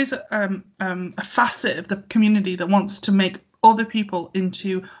always a facet of the community that wants to make other people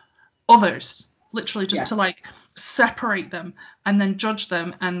into others, literally just to like separate them and then judge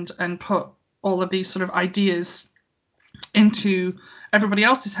them and put all of these sort of ideas into everybody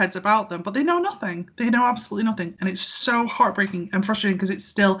else's heads about them, but they know nothing. They know absolutely nothing, and it's so heartbreaking and frustrating because it's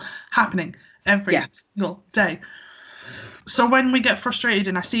still happening every single day. So when we get frustrated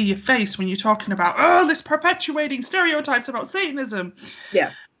and I see your face when you're talking about this perpetuating stereotypes about Satanism,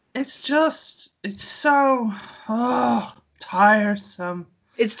 it's so tiresome.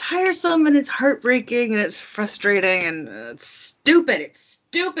 It's tiresome and it's heartbreaking and it's frustrating and it's stupid.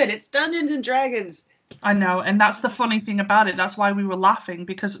 It's Dungeons and Dragons. I know, and that's the funny thing about it. That's why we were laughing,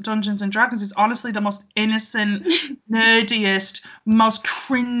 because Dungeons and Dragons is honestly the most innocent, nerdiest, most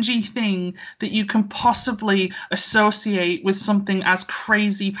cringy thing that you can possibly associate with something as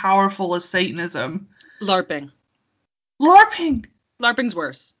crazy powerful as Satanism. LARPing. LARPing's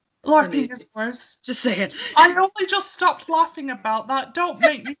worse. LARPing is worse. Just saying. I only just stopped laughing about that. Don't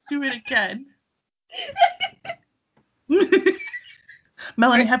make me do it again.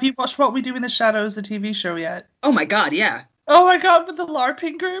 Melanie, have you watched What We Do in the Shadows, the TV show, yet? Oh my god, yeah. Oh my god, with the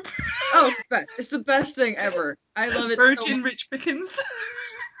LARPing group. Oh, it's the best. It's the best thing ever. I love it Virgin so much. Rich Pickens.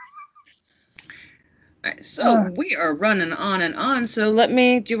 Alright, so we are running on and on, so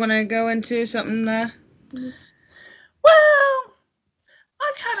do you want to go into something? Well,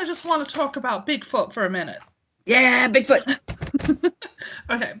 I kind of just want to talk about Bigfoot for a minute. Yeah, Bigfoot.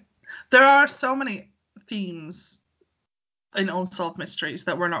 Okay. There are so many themes in Unsolved Mysteries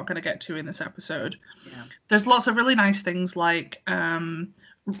that we're not going to get to in this episode. Yeah. There's lots of really nice things like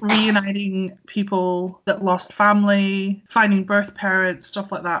reuniting people that lost family, finding birth parents,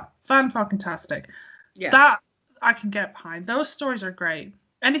 stuff like that. Fan-fucking-tastic. Yeah. That I can get behind. Those stories are great.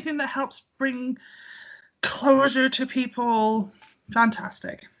 Anything that helps bring closure to people,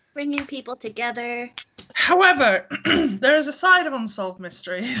 fantastic. Bringing people together. However, there is a side of Unsolved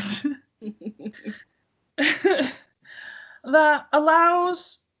Mysteries that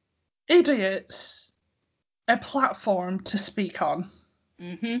allows idiots a platform to speak on.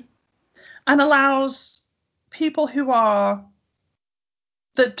 Mm-hmm. And allows people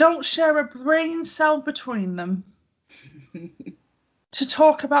that don't share a brain cell between them to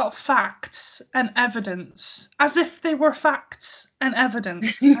talk about facts and evidence as if they were facts and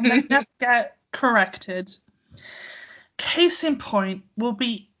evidence and they never get corrected. Case in point will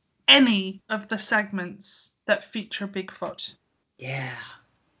be any of the segments that feature Bigfoot. Yeah.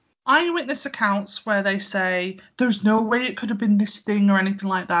 Eyewitness accounts where they say there's no way it could have been this thing or anything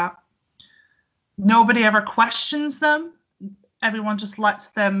like that. Nobody ever questions them. Everyone just lets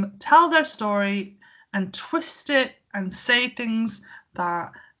them tell their story and twist it and say things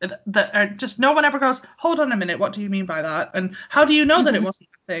that are just, no one ever goes, hold on a minute, what do you mean by that? And how do you know that it wasn't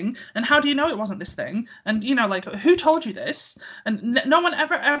that thing? And how do you know it wasn't this thing? And, you know, like, who told you this? And no one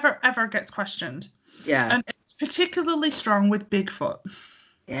ever gets questioned. Yeah. And it's particularly strong with Bigfoot.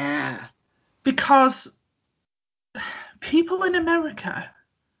 Yeah. Because people in America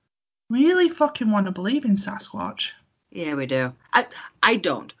really fucking want to believe in Sasquatch. Yeah, we do. I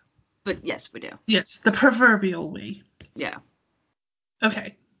don't, but yes, we do. Yes, the proverbial we. Yeah.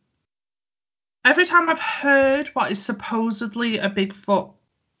 Okay. Every time I've heard what is supposedly a Bigfoot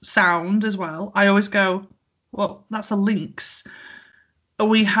sound as well, I always go, well, that's a lynx.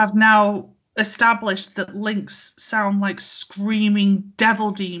 We have now established that lynx sound like screaming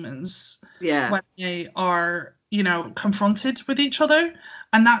devil demons when they are, you know, confronted with each other.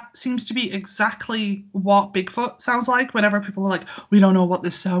 And that seems to be exactly what Bigfoot sounds like whenever people are like, we don't know what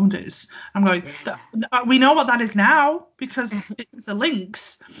this sound is. I'm going, we know what that is now because it's a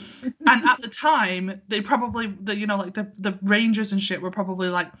lynx. And at the time, they probably, the rangers and shit were probably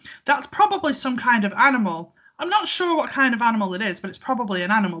like, that's probably some kind of animal. I'm not sure what kind of animal it is, but it's probably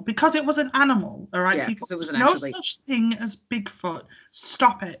an animal because it was an animal. All right, yeah, people. It was There's no such thing as Bigfoot.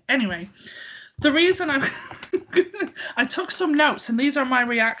 Stop it. Anyway, the reason I took some notes and these are my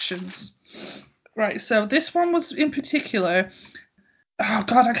reactions. Right, so this one was in particular. Oh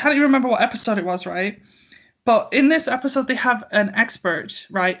God, I can't even remember what episode it was. Right, but in this episode they have an expert,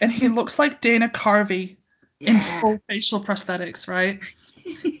 right, and he looks like Dana Carvey in full facial prosthetics, right.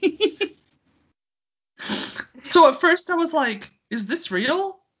 So at first I was like, is this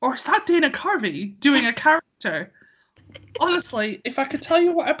real? Or is that Dana Carvey doing a character? Honestly, if I could tell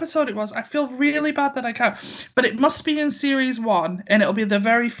you what episode it was, I feel really bad that I can't. But it must be in series 1, and it'll be the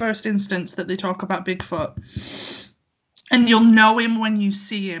very first instance that they talk about Bigfoot. And you'll know him when you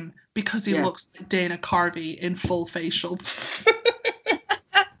see him because he looks like Dana Carvey in full facial.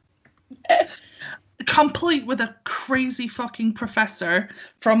 Complete with a crazy fucking professor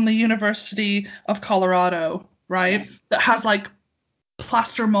from the University of Colorado, right? That has like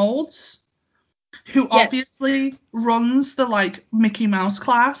plaster molds, who obviously runs the like Mickey Mouse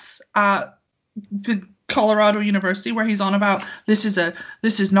class at the Colorado University where he's on about this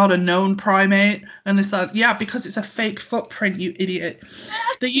is not a known primate and this that. Yeah, because it's a fake footprint, you idiot.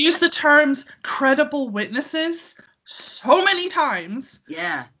 They use the terms credible witnesses so many times.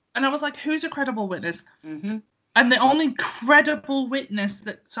 Yeah. And I was like, who's a credible witness? Mm-hmm. And the only credible witness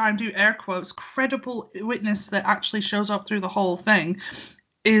that, sorry, I'm doing air quotes, credible witness that actually shows up through the whole thing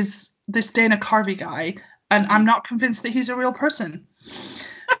is this Dana Carvey guy. And I'm not convinced that he's a real person.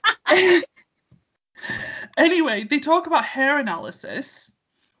 Anyway, they talk about hair analysis,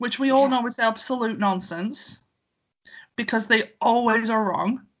 which we all know is absolute nonsense because they always are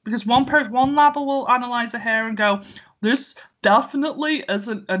wrong. Because one lab will analyze a hair and go, this definitely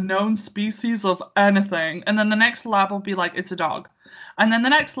isn't a known species of anything. And then the next lab will be like, it's a dog. And then the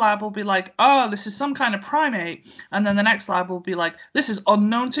next lab will be like, oh, this is some kind of primate. And then the next lab will be like, this is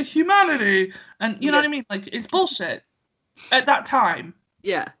unknown to humanity. And you know what I mean? Like, it's bullshit at that time.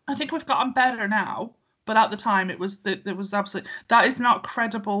 Yeah. I think we've gotten better now. But at the time, it was absolutely, that is not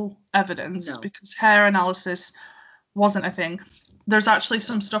credible evidence because hair analysis wasn't a thing. There's actually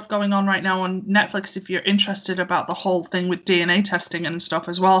some stuff going on right now on Netflix if you're interested about the whole thing with DNA testing and stuff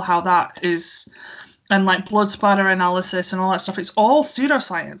as well, how that is, and like blood splatter analysis and all that stuff. It's all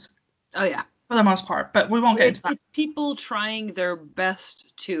pseudoscience. Oh, yeah. For the most part, but we won't get into that. It's people trying their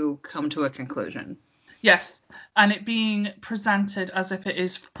best to come to a conclusion. Yes, and it being presented as if it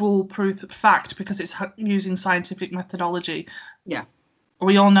is foolproof fact because it's using scientific methodology. Yeah.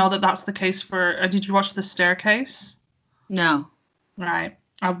 We all know that that's the case for. Did you watch The Staircase? No. Right.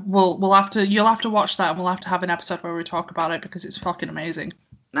 You'll have to watch that, and we'll have to have an episode where we talk about it because it's fucking amazing.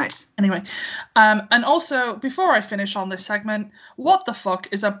 Nice. Anyway, and also before I finish on this segment, what the fuck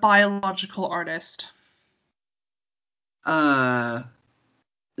is a biological artist? Is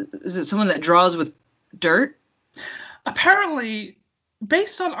it someone that draws with dirt? Apparently,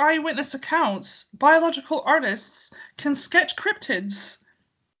 based on eyewitness accounts, biological artists can sketch cryptids,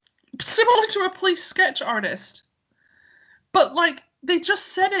 similar to a police sketch artist. But, like, they just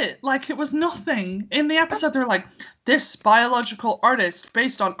said it like it was nothing. In the episode, they're like, this biological artist,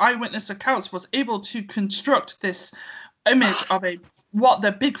 based on eyewitness accounts, was able to construct this image of what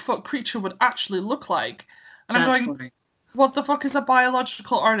the Bigfoot creature would actually look like. And I'm That's going, funny. what the fuck is a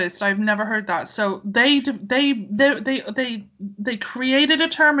biological artist? I've never heard that. So they created a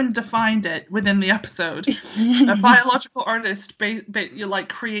term and defined it within the episode. A biological artist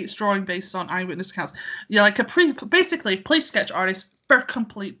creates drawing based on eyewitness accounts. You're like basically police sketch artist for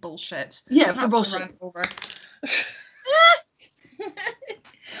complete bullshit. Yeah, That's for bullshit. rant over.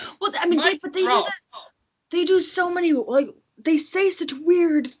 Well, I mean, but they do that. They do so many, like, they say such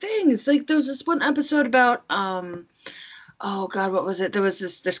weird things. Like, there was this one episode about oh God, what was it? There was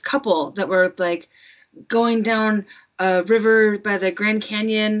this couple that were like going down a river by the Grand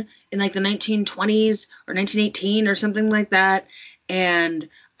Canyon in like the 1920s or 1918 or something like that, and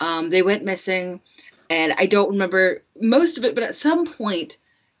they went missing, and I don't remember most of it, but at some point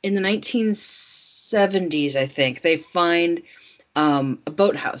in the 1970s, I think, they find a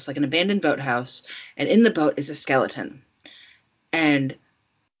boathouse, like an abandoned boathouse, and in the boat is a skeleton, and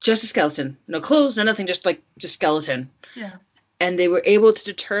just a skeleton, no clothes, no nothing, just skeleton. Yeah. And they were able to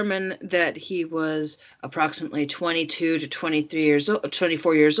determine that he was approximately 22 to 23 years old,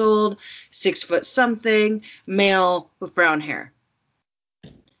 24 years old, 6 foot something, male with brown hair.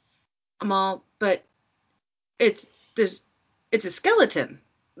 But it's a skeleton.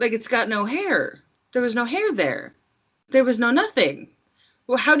 Like, it's got no hair. There was no hair there. There was no nothing.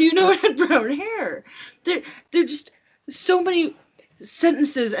 Well, how do you know it had brown hair? There just so many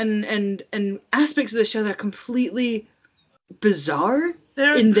sentences and aspects of the show that are completely bizarre.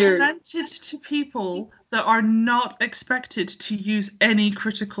 They're presented to people that are not expected to use any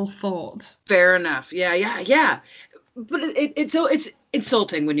critical thought. Fair enough. Yeah. But it's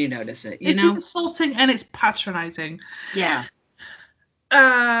insulting when you notice it. It's insulting and it's patronizing. Yeah.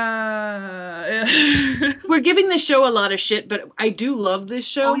 We're giving this show a lot of shit, but I do love this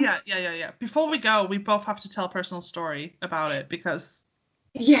show. Oh, yeah. Before we go, we both have to tell a personal story about it because...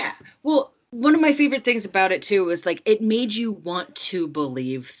 Yeah. Well, one of my favorite things about it, too, was, like, it made you want to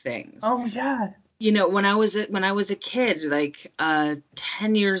believe things. Oh, yeah. You know, when I was a kid, like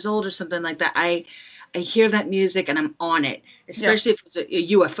 10 years old or something like that, I hear that music and I'm on it. Especially if it's a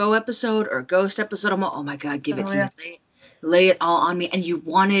UFO episode or a ghost episode. I'm like, oh, my God, give it to me. Lay it all on me, and you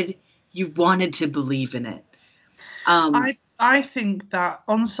wanted to believe in it. I think that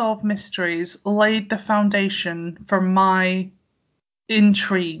Unsolved Mysteries laid the foundation for my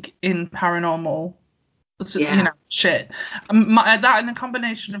intrigue in paranormal, shit. That and a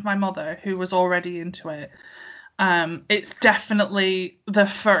combination of my mother, who was already into it. It's definitely the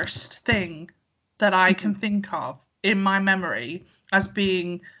first thing that I can think of in my memory as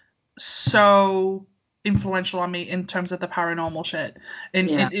being so influential on me in terms of the paranormal shit.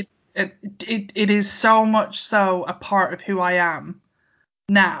 It is so much so a part of who I am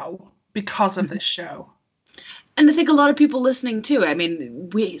now because of this show. And I think a lot of people listening too. I mean,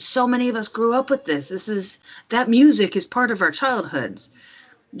 so many of us grew up with this. That music is part of our childhoods.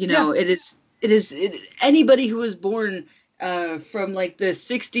 You know, it is anybody who was born from like the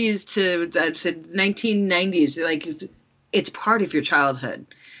 60s to 1990s, like it's part of your childhood.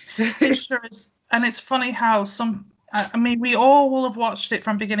 It sure is. And it's funny how we all will have watched it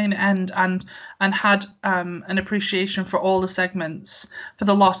from beginning to end and had an appreciation for all the segments, for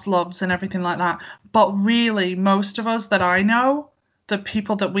the lost loves and everything like that. But really, most of us that I know, the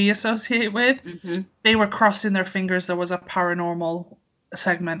people that we associate with, they were crossing their fingers there was a paranormal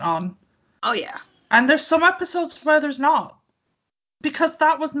segment on. Oh, yeah. And there's some episodes where there's not. Because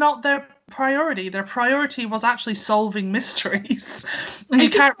that was not their priority. Their priority was actually solving mysteries. And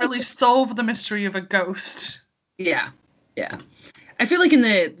you can't really solve the mystery of a ghost. Yeah. I feel like in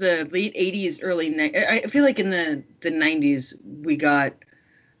the late 80s, I feel like in the 90s, we got,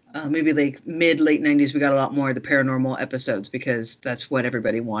 maybe like late 90s, we got a lot more of the paranormal episodes because that's what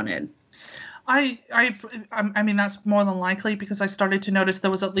everybody wanted. I mean, that's more than likely because I started to notice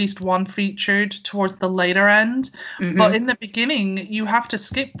there was at least one featured towards the later end. But in the beginning, you have to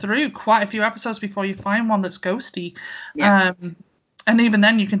skip through quite a few episodes before you find one that's ghosty. Yeah. And even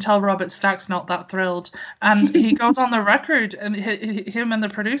then, you can tell Robert Stack's not that thrilled. And he goes on the record, and him and the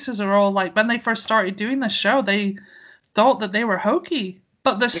producers are all like, when they first started doing this show, they thought that they were hokey.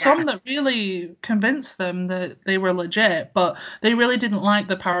 But there's some that really convinced them that they were legit, but they really didn't like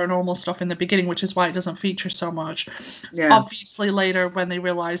the paranormal stuff in the beginning, which is why it doesn't feature so much. Yeah. Obviously, later, when they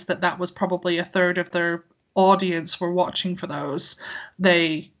realized that was probably a third of their audience were watching for those,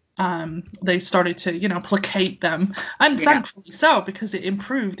 they they started to, placate them, and Yeah. thankfully so, because it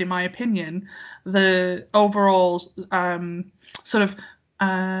improved, in my opinion, the overall sort of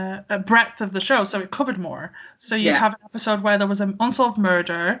breadth of the show. So it covered more. So you'd Yeah. have an episode where there was an unsolved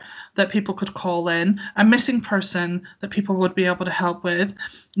murder that people could call in, a missing person that people would be able to help with,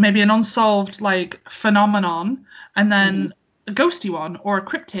 maybe an unsolved phenomenon, and then a ghosty one, or a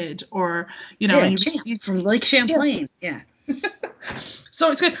cryptid, or and Champ from Lake Champlain. Yeah. So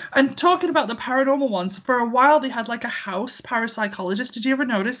it's good. And talking about the paranormal ones, for a while they had a house parapsychologist. Did you ever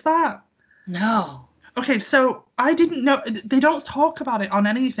notice that? No. Okay, so I didn't know. They don't talk about it on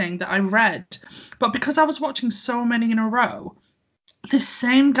anything that I read, but because I was watching so many in a row, the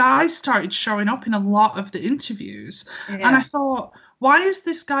same guy started showing up in a lot of the interviews. Yeah. And I thought, why is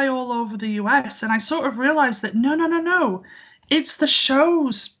this guy all over the US? And I sort of realized that no. It's the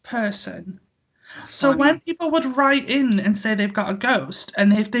show's person. So when people would write in and say they've got a ghost,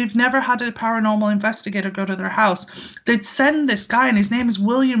 and if they've never had a paranormal investigator go to their house, they'd send this guy, and his name is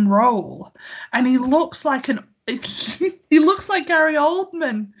William Roll, and he looks like he looks like Gary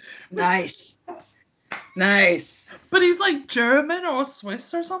Oldman. Nice. But he's German or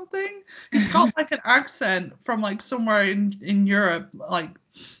Swiss or something. He's got an accent from somewhere in Europe. I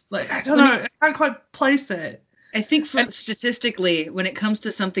don't know. I can't quite place it. I think statistically, when it comes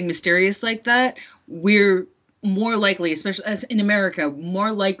to something mysterious like that, we're more likely, especially as in America,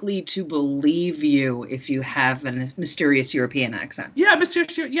 more likely to believe you if you have a mysterious European accent. Yeah,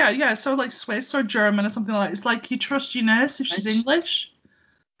 mysterious. Yeah. So Swiss or German or something like that. It's like you trust your nurse if she's English.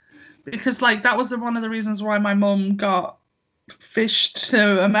 Because that was one of the reasons why my mum got fished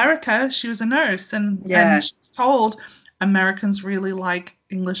to America. She was a nurse, and she was told Americans really like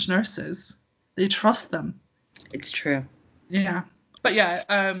English nurses. They trust them. It's true. Yeah. But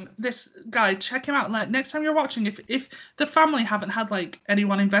yeah, this guy, check him out. Next time you're watching, if the family haven't had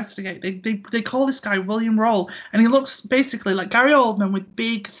anyone investigate, they call this guy William Roll, and he looks basically like Gary Oldman with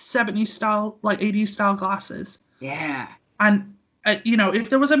big 70s style, 80s style glasses. Yeah. And if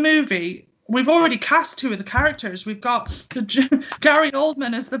there was a movie, we've already cast two of the characters. We've got Gary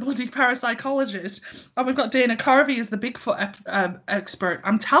Oldman as the bloody parapsychologist, and we've got Dana Carvey as the Bigfoot expert.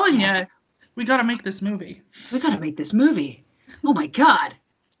 I'm telling you. We got to make this movie. Oh, my God.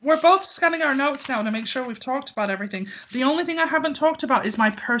 We're both scanning our notes now to make sure we've talked about everything. The only thing I haven't talked about is my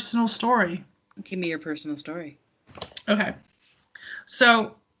personal story. Give me your personal story. Okay.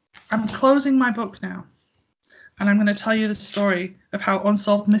 So I'm closing my book now. And I'm going to tell you the story of how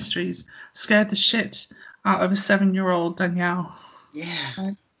Unsolved Mysteries scared the shit out of a 7-year-old Danielle.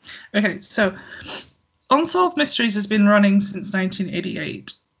 Yeah. Okay, so Unsolved Mysteries has been running since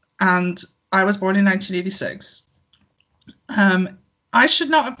 1988. And I was born in 1986. I should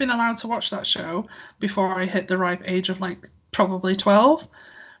not have been allowed to watch that show before I hit the ripe age of probably 12,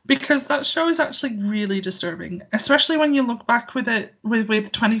 because that show is actually really disturbing, especially when you look back with it with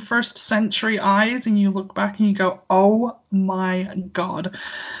 21st century eyes, and you look back and you go, oh my God.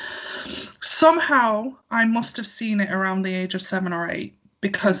 Somehow I must have seen it around the age of 7 or 8,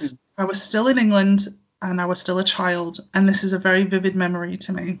 because I was still in England and I was still a child, and this is a very vivid memory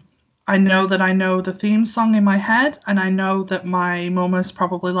to me. I know the theme song in my head, and I know that my mum has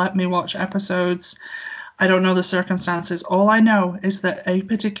probably let me watch episodes. I don't know the circumstances. All I know is that a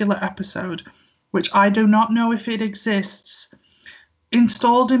particular episode, which I do not know if it exists,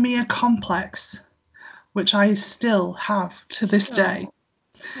 installed in me a complex, which I still have to this day.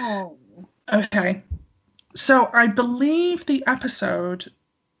 Oh. Okay. So I believe the episode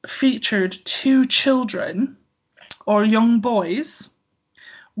featured 2 children or young boys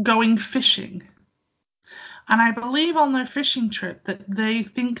going fishing. And I believe on their fishing trip that they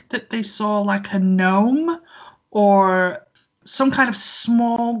think that they saw a gnome or some kind of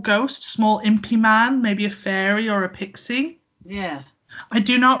small ghost, small impy man, maybe a fairy or a pixie. Yeah. I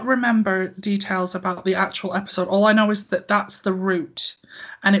do not remember details about the actual episode. All I know is that that's the route,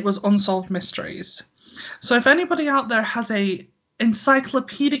 and it was Unsolved Mysteries. So if anybody out there has a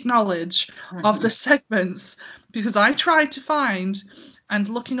encyclopedic knowledge of the segments, because I tried to find, and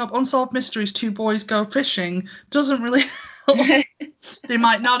looking up Unsolved Mysteries 2 Boys Go Fishing doesn't really help. They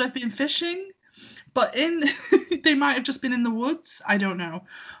might not have been fishing, but they might have just been in the woods. I don't know.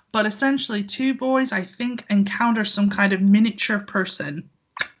 But essentially 2 boys, I think, encounter some kind of miniature person.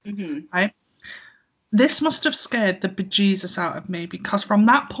 Right? This must have scared the bejesus out of me, because from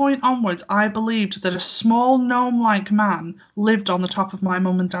that point onwards, I believed that a small gnome-like man lived on the top of my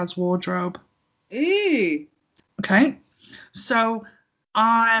mum and dad's wardrobe. Eee. Okay? So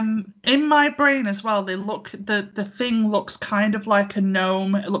in my brain as well, the thing looks kind of like a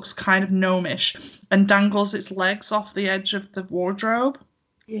gnome. It looks kind of gnomish and dangles its legs off the edge of the wardrobe.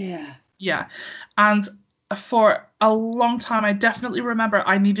 Yeah. Yeah. And for a long time, I definitely remember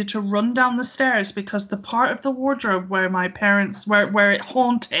I needed to run down the stairs because the part of the wardrobe where my parents, where it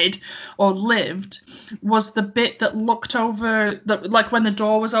haunted or lived, was the bit that looked over, like when the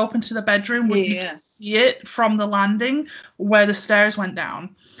door was open to the bedroom, where you Yeah. could see it from the landing where the stairs went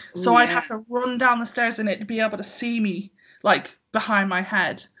down. Oh, So I'd yeah. have to run down the stairs and it'd be able to see me, like, behind my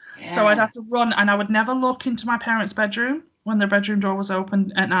head. So I'd Yeah. have to run, and I would never look into my parents' bedroom when their bedroom door was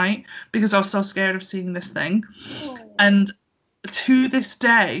open at night because I was so scared of seeing this thing. Oh. And to this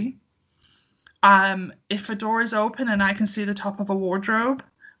day, if a door is open and I can see the top of a wardrobe,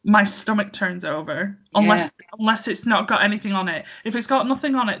 my stomach turns over Yeah. unless it's not got anything on it. If it's got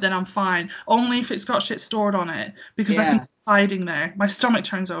nothing on it, then I'm fine. Only if it's got shit stored on it because I think Yeah. it's hiding there. My stomach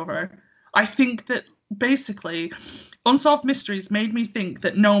turns over. I think that basically Unsolved Mysteries made me think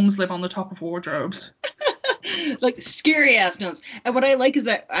that gnomes live on the top of wardrobes. Like scary ass notes. And what I like is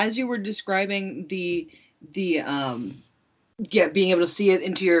that as you were describing the yeah, being able to see it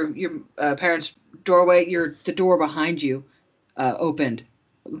into your parents' doorway, the door behind you opened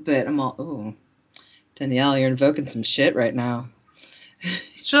a bit. I'm all, oh, Danielle, you're invoking some shit right now.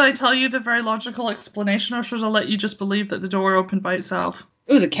 Should I tell you the very logical explanation, or should I let you just believe that the door opened by itself?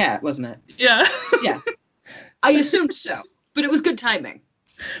 It was a cat, wasn't it? Yeah. Yeah. I assumed so, but it was good timing.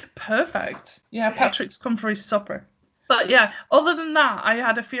 Perfect. Yeah, Patrick's come for his supper. But yeah, other than that, I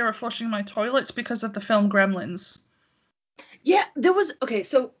had a fear of flushing my toilets because of the film Gremlins. Yeah, there was, okay,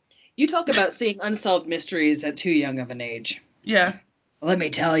 so you talk about seeing unsolved mysteries at too young of an age. Yeah. Let me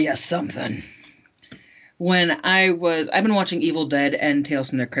tell you something. I've been watching Evil Dead and Tales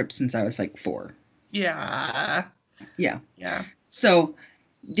from the Crypt since I was like 4. Yeah. Yeah. Yeah. So,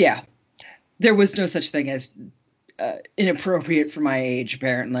 yeah, there was no such thing as inappropriate for my age.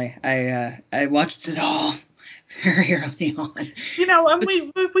 Apparently, I watched it all very early on. You know, and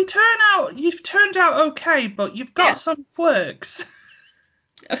But we turn out, you've turned out okay, but you've got yeah, some quirks.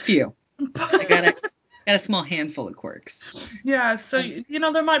 a few. I got a small handful of quirks. Yeah, so you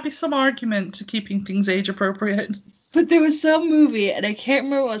know there might be some argument to keeping things age appropriate. But there was some movie, and I can't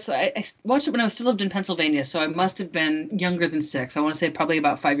remember what it was. So I watched it when I still lived in Pennsylvania, so I must have been younger than 6. I want to say probably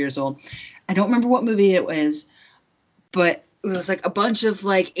about 5 years old. I don't remember what movie it was, but it was like a bunch of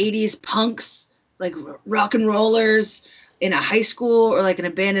like 80s punks, like rock and rollers in a high school or like an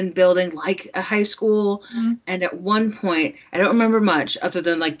abandoned building like a high school. Mm. And at one point, I don't remember much other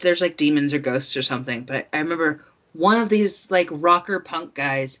than like there's like demons or ghosts or something, but I remember one of these like rocker punk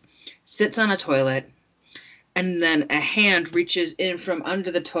guys sits on a toilet, and then a hand reaches in from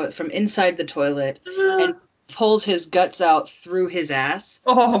under the toilet, from inside the toilet, and pulls his guts out through his ass,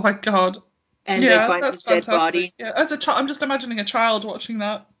 Oh my god. and they Yeah, find that's his dead fantastic. body. Yeah, as a child, I'm just imagining a child watching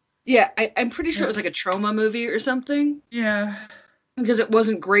that. Yeah, I'm pretty sure it Yeah. was like a trauma movie or something, Yeah. because it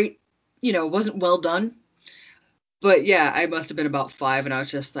wasn't great, it wasn't well done. But yeah, I must have been about 5, and I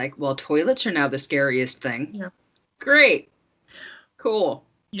was just like, well, toilets are now the scariest thing. Yeah. Great. Cool.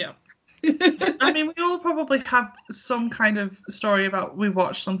 Yeah. I mean, we all probably have some kind of story about we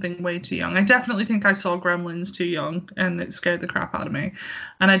watched something way too young. I definitely think I saw Gremlins too young, and it scared the crap out of me.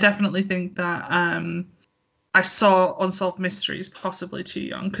 And I definitely think that I saw Unsolved Mysteries possibly too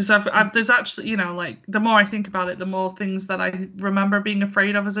young because there's actually, you know, like the more I think about it, the more things that I remember being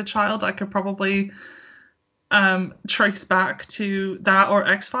afraid of as a child I could probably trace back to that or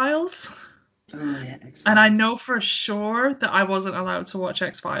X-Files. Oh yeah, X-Files. And I know for sure that I wasn't allowed to watch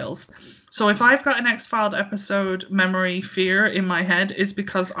X-Files. So if I've got an X-Filed episode memory fear in my head, it's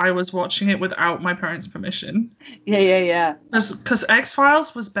because I was watching it without my parents' permission. Yeah. Because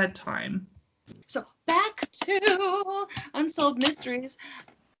X-Files was bedtime. So back to Unsolved Mysteries.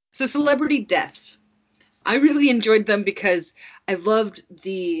 So celebrity deaths. I really enjoyed them because I loved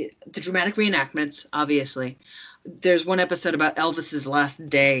the dramatic reenactments, obviously. There's one episode about Elvis's last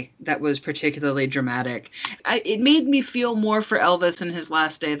day that was particularly dramatic. It made me feel more for Elvis in his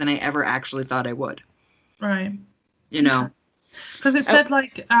last day than I ever actually thought I would. Right. You know? Because it said,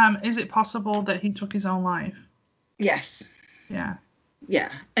 like, is it possible that he took his own life? Yes. Yeah.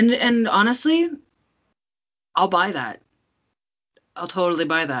 Yeah. And honestly, I'll buy that. I'll totally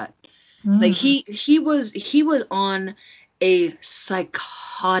buy that. Like he was on a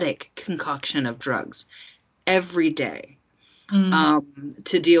psychotic concoction of drugs every day.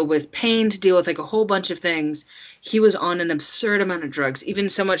 To deal with pain, to deal with like a whole bunch of things. He was on an absurd amount of drugs, even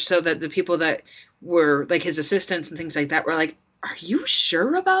so much so that the people that were like his assistants and things like that were like, "Are you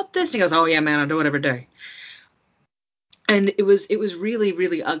sure about this?" And he goes, "Oh yeah, man, I do it every day." And it was really,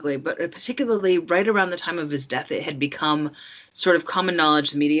 really ugly. But particularly right around the time of his death, it had become sort of common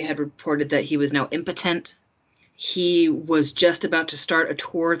knowledge. The media had reported that he was now impotent. he was just about to start a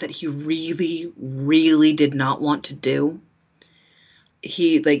tour that he really, really did not want to do.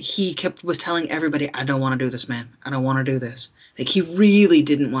 He was telling everybody, I don't want to do this, man. I don't want to do this. Like, he really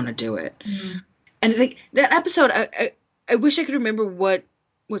didn't want to do it. Mm. And like that episode, I wish I could remember what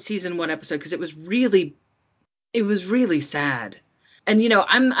season, what episode, because it was really sad. And, you know,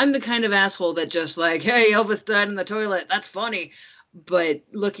 I'm the kind of asshole that just like, hey, Elvis died in the toilet. That's funny. But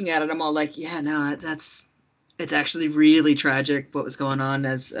looking at it, I'm all like, yeah, no, it's actually really tragic what was going on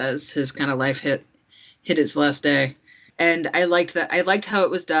as his kind of life hit its last day. And I liked that. I liked how it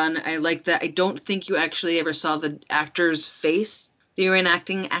was done. I liked that. I don't think you actually ever saw the actor's face, the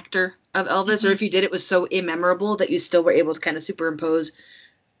reenacting actor of Elvis, mm-hmm. or if you did, it was so immemorable that you still were able to kind of superimpose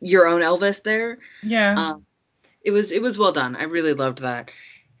your own Elvis there. Yeah. It was well done. I really loved that.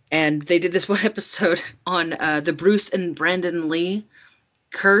 And they did this one episode on the Bruce and Brandon Lee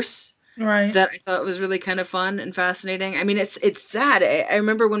curse. Right. That I thought was really kind of fun and fascinating. I mean, it's sad. I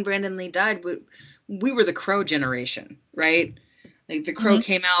remember when Brandon Lee died, we were the Crow generation, right? Like, the Crow mm-hmm.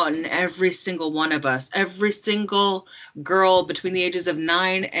 came out, and every single one of us, every single girl between the ages of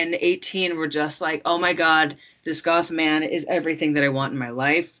 9 and 18 were just like, oh my God, this goth man is everything that I want in my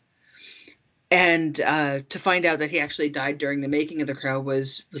life. And to find out that he actually died during the making of The Crow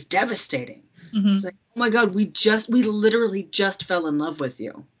was devastating. Mm-hmm. It's like, oh my God, we literally just fell in love with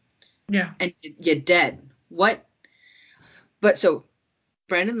you. Yeah. And you're dead. What? But so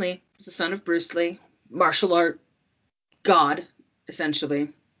Brandon Lee was the son of Bruce Lee, martial art god, essentially,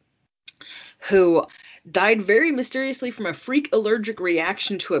 who died very mysteriously from a freak allergic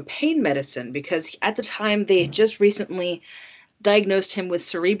reaction to a pain medicine, because at the time they had just recently diagnosed him with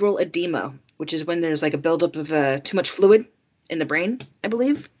cerebral edema, which is when there's like a buildup of too much fluid in the brain, I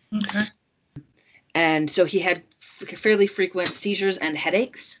believe. Okay. And so he had fairly frequent seizures and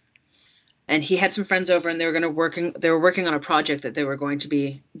headaches. And he had some friends over, and they were working on a project that they were going to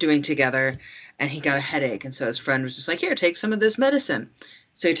be doing together, and he got a headache. And so his friend was just like, here, take some of this medicine.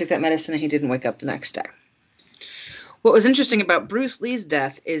 So he took that medicine, and he didn't wake up the next day. What was interesting about Bruce Lee's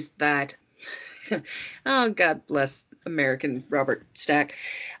death is that, oh, God bless American Robert Stack.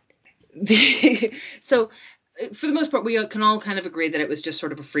 So for the most part, we can all kind of agree that it was just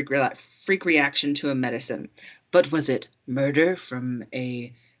sort of a freak reaction to a medicine. But was it murder from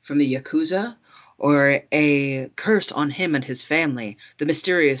the Yakuza, or a curse on him and his family, the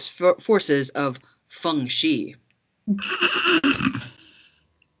mysterious forces of Feng Shi? I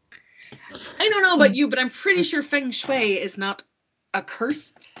don't know about you, but I'm pretty sure Feng Shui is not a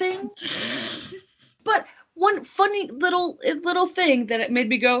curse thing. But one funny little thing that it made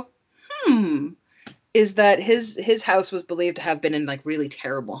me go, is that his house was believed to have been in like really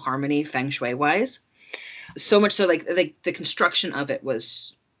terrible harmony Feng Shui wise. So much so like the construction of it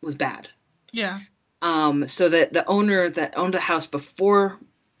was bad. Yeah. So that the owner that owned the house before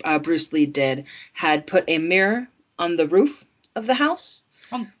Bruce Lee did had put a mirror on the roof of the house,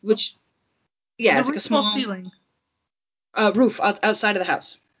 which it's like a small ceiling. Roof outside of the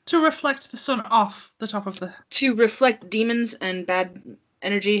house to reflect the sun off the top of to reflect demons and bad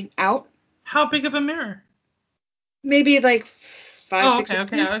energy out. How big of a mirror? Maybe like 5, 6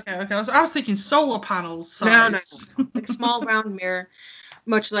 inches. Okay. I was thinking solar panels size. No. Like a small round mirror.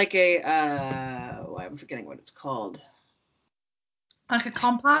 Much like I'm forgetting what it's called. Like a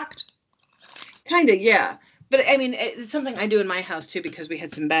compact? Kind of, yeah. But, I mean, it's something I do in my house, too, because we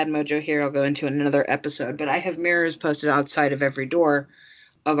had some bad mojo here I'll go into in another episode. But I have mirrors posted outside of every door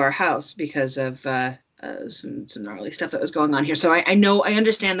of our house because of some gnarly stuff that was going on here. So I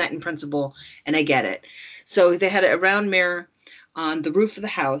understand that in principle, and I get it. So they had a round mirror on the roof of the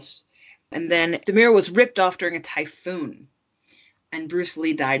house, and then the mirror was ripped off during a typhoon. And Bruce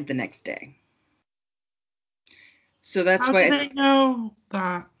Lee died the next day. So that's why. How do they know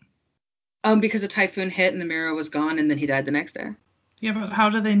that? Because a typhoon hit and the mirror was gone, and then he died the next day. Yeah, but how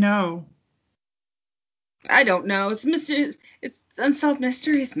do they know? I don't know. It's mystery. It's unsolved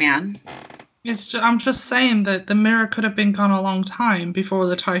mysteries, man. I'm just saying that the mirror could have been gone a long time before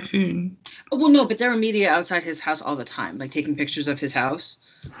the typhoon. Oh, well, no, but there were media outside his house all the time, like taking pictures of his house.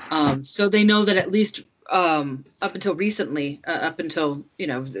 So they know that at least up until recently,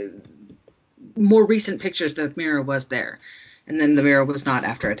 the more recent pictures, the mirror was there, and then the mirror was not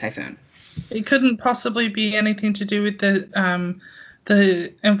after a typhoon. It couldn't possibly be anything to do with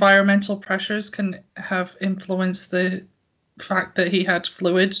the environmental pressures can have influenced the fact that he had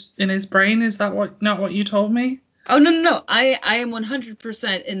fluid in his brain. Is that not what you told me? Oh, no. I am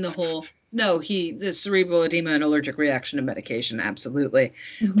 100% in the whole, the cerebral edema and allergic reaction to medication, absolutely.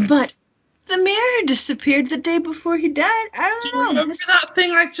 Mm-hmm. But the mirror disappeared the day before he died. I don't know. Remember that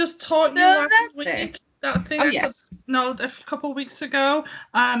thing I just taught you last week? that thing Oh, I said yes. a couple weeks ago.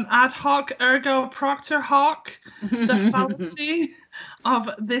 Ad hoc ergo proctor hoc. The fallacy of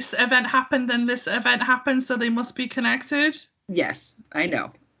this event happened, then this event happened, so they must be connected. Yes, I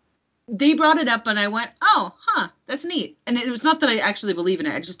know. They brought it up and I went, oh, that's neat. And it was not that I actually believe in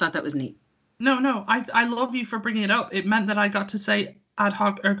it. I just thought that was neat. No, I love you for bringing it up. It meant that I got to say ad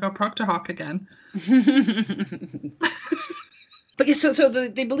hoc ergo proctor hoc again. But yeah, so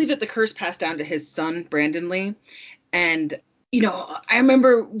they believe that the curse passed down to his son, Brandon Lee. And, I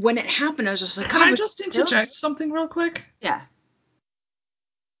remember when it happened, I was just like, Can I just interject something real quick? Yeah.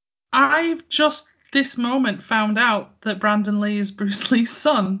 I've just this moment found out that Brandon Lee is Bruce Lee's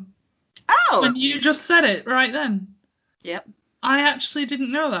son. Oh! When you just said it right then. Yep. I actually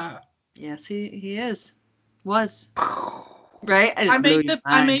didn't know that. Yes, he is. Was. Right? I made the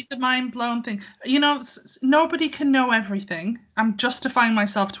mind blown thing. Nobody can know everything. I'm justifying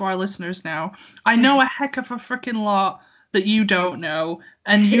myself to our listeners now. I know a heck of a freaking lot that you don't know,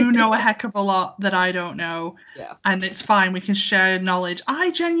 and you know a heck of a lot that I don't know. Yeah. And it's fine. We can share knowledge. I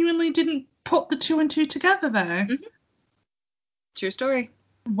genuinely didn't put the 2 and 2 together there. Mm-hmm. True story.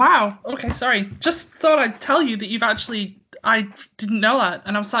 Wow. Okay, sorry. Just thought I'd tell you that I didn't know that,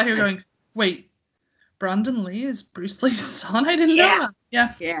 and I'm sat here going, wait. Brandon Lee is Bruce Lee's son? I didn't know that.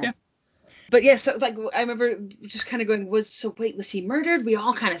 Yeah. But yeah, so I remember just kind of going, was he murdered? We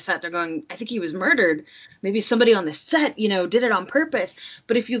all kind of sat there going, I think he was murdered. Maybe somebody on the set, did it on purpose.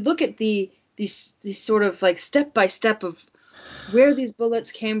 But if you look at these sort of like step by step of where these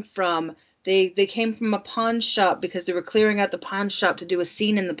bullets came from, they came from a pawn shop because they were clearing out the pawn shop to do a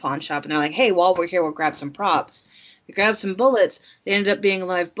scene in the pawn shop. And they're like, hey, while we're here, we'll grab some props. They grabbed some bullets. They ended up being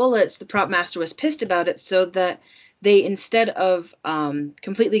live bullets. The prop master was pissed about it, so that they, instead of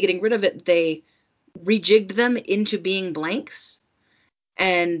completely getting rid of it, they rejigged them into being blanks.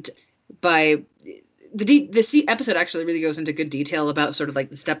 And by the episode actually really goes into good detail about sort of like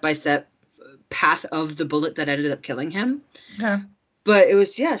the step-by-step path of the bullet that ended up killing him. Yeah. But it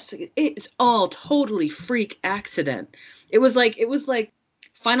was, it's all totally freak accident. It was like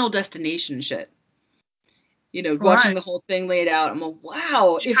Final Destination shit. Watching the whole thing laid out, I'm like,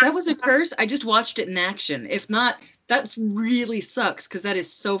 wow, if that was a curse, I just watched it in action. If not, that really sucks, because that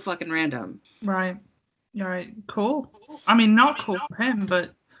is so fucking random. Right. Cool. I mean, not cool for him,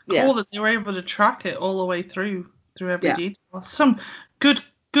 but cool that they were able to track it all the way through every detail. Some good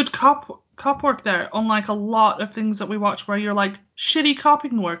cop work there, unlike a lot of things that we watch where you're like, shitty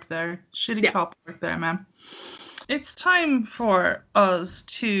copying work there. Cop work there, man. It's time for us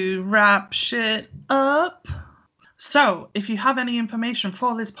to wrap shit up. So, if you have any information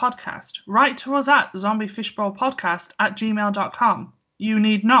for this podcast, write to us at zombiefishbowlpodcast@gmail.com. You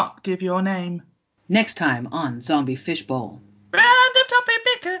need not give your name. Next time on Zombie Fishbowl. Random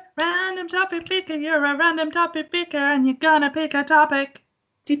topic picker, you're a random topic picker, and you're gonna pick a topic.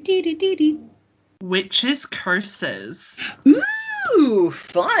 Witches' curses. Ooh,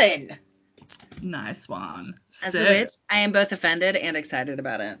 fun. Nice one. As a witch, I am both offended and excited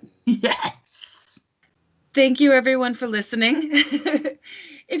about it. Yes. Thank you, everyone, for listening.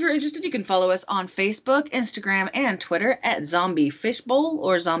 If you're interested, you can follow us on Facebook, Instagram, and Twitter at Zombie Fishbowl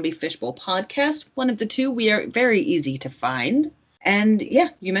or Zombie Fishbowl Podcast. One of the two. We are very easy to find. And yeah,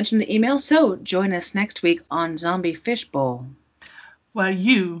 you mentioned the email, so join us next week on Zombie Fishbowl, where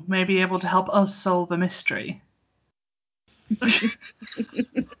you may be able to help us solve a mystery.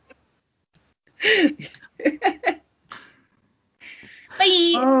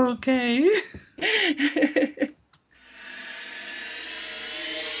 Bye. Okay.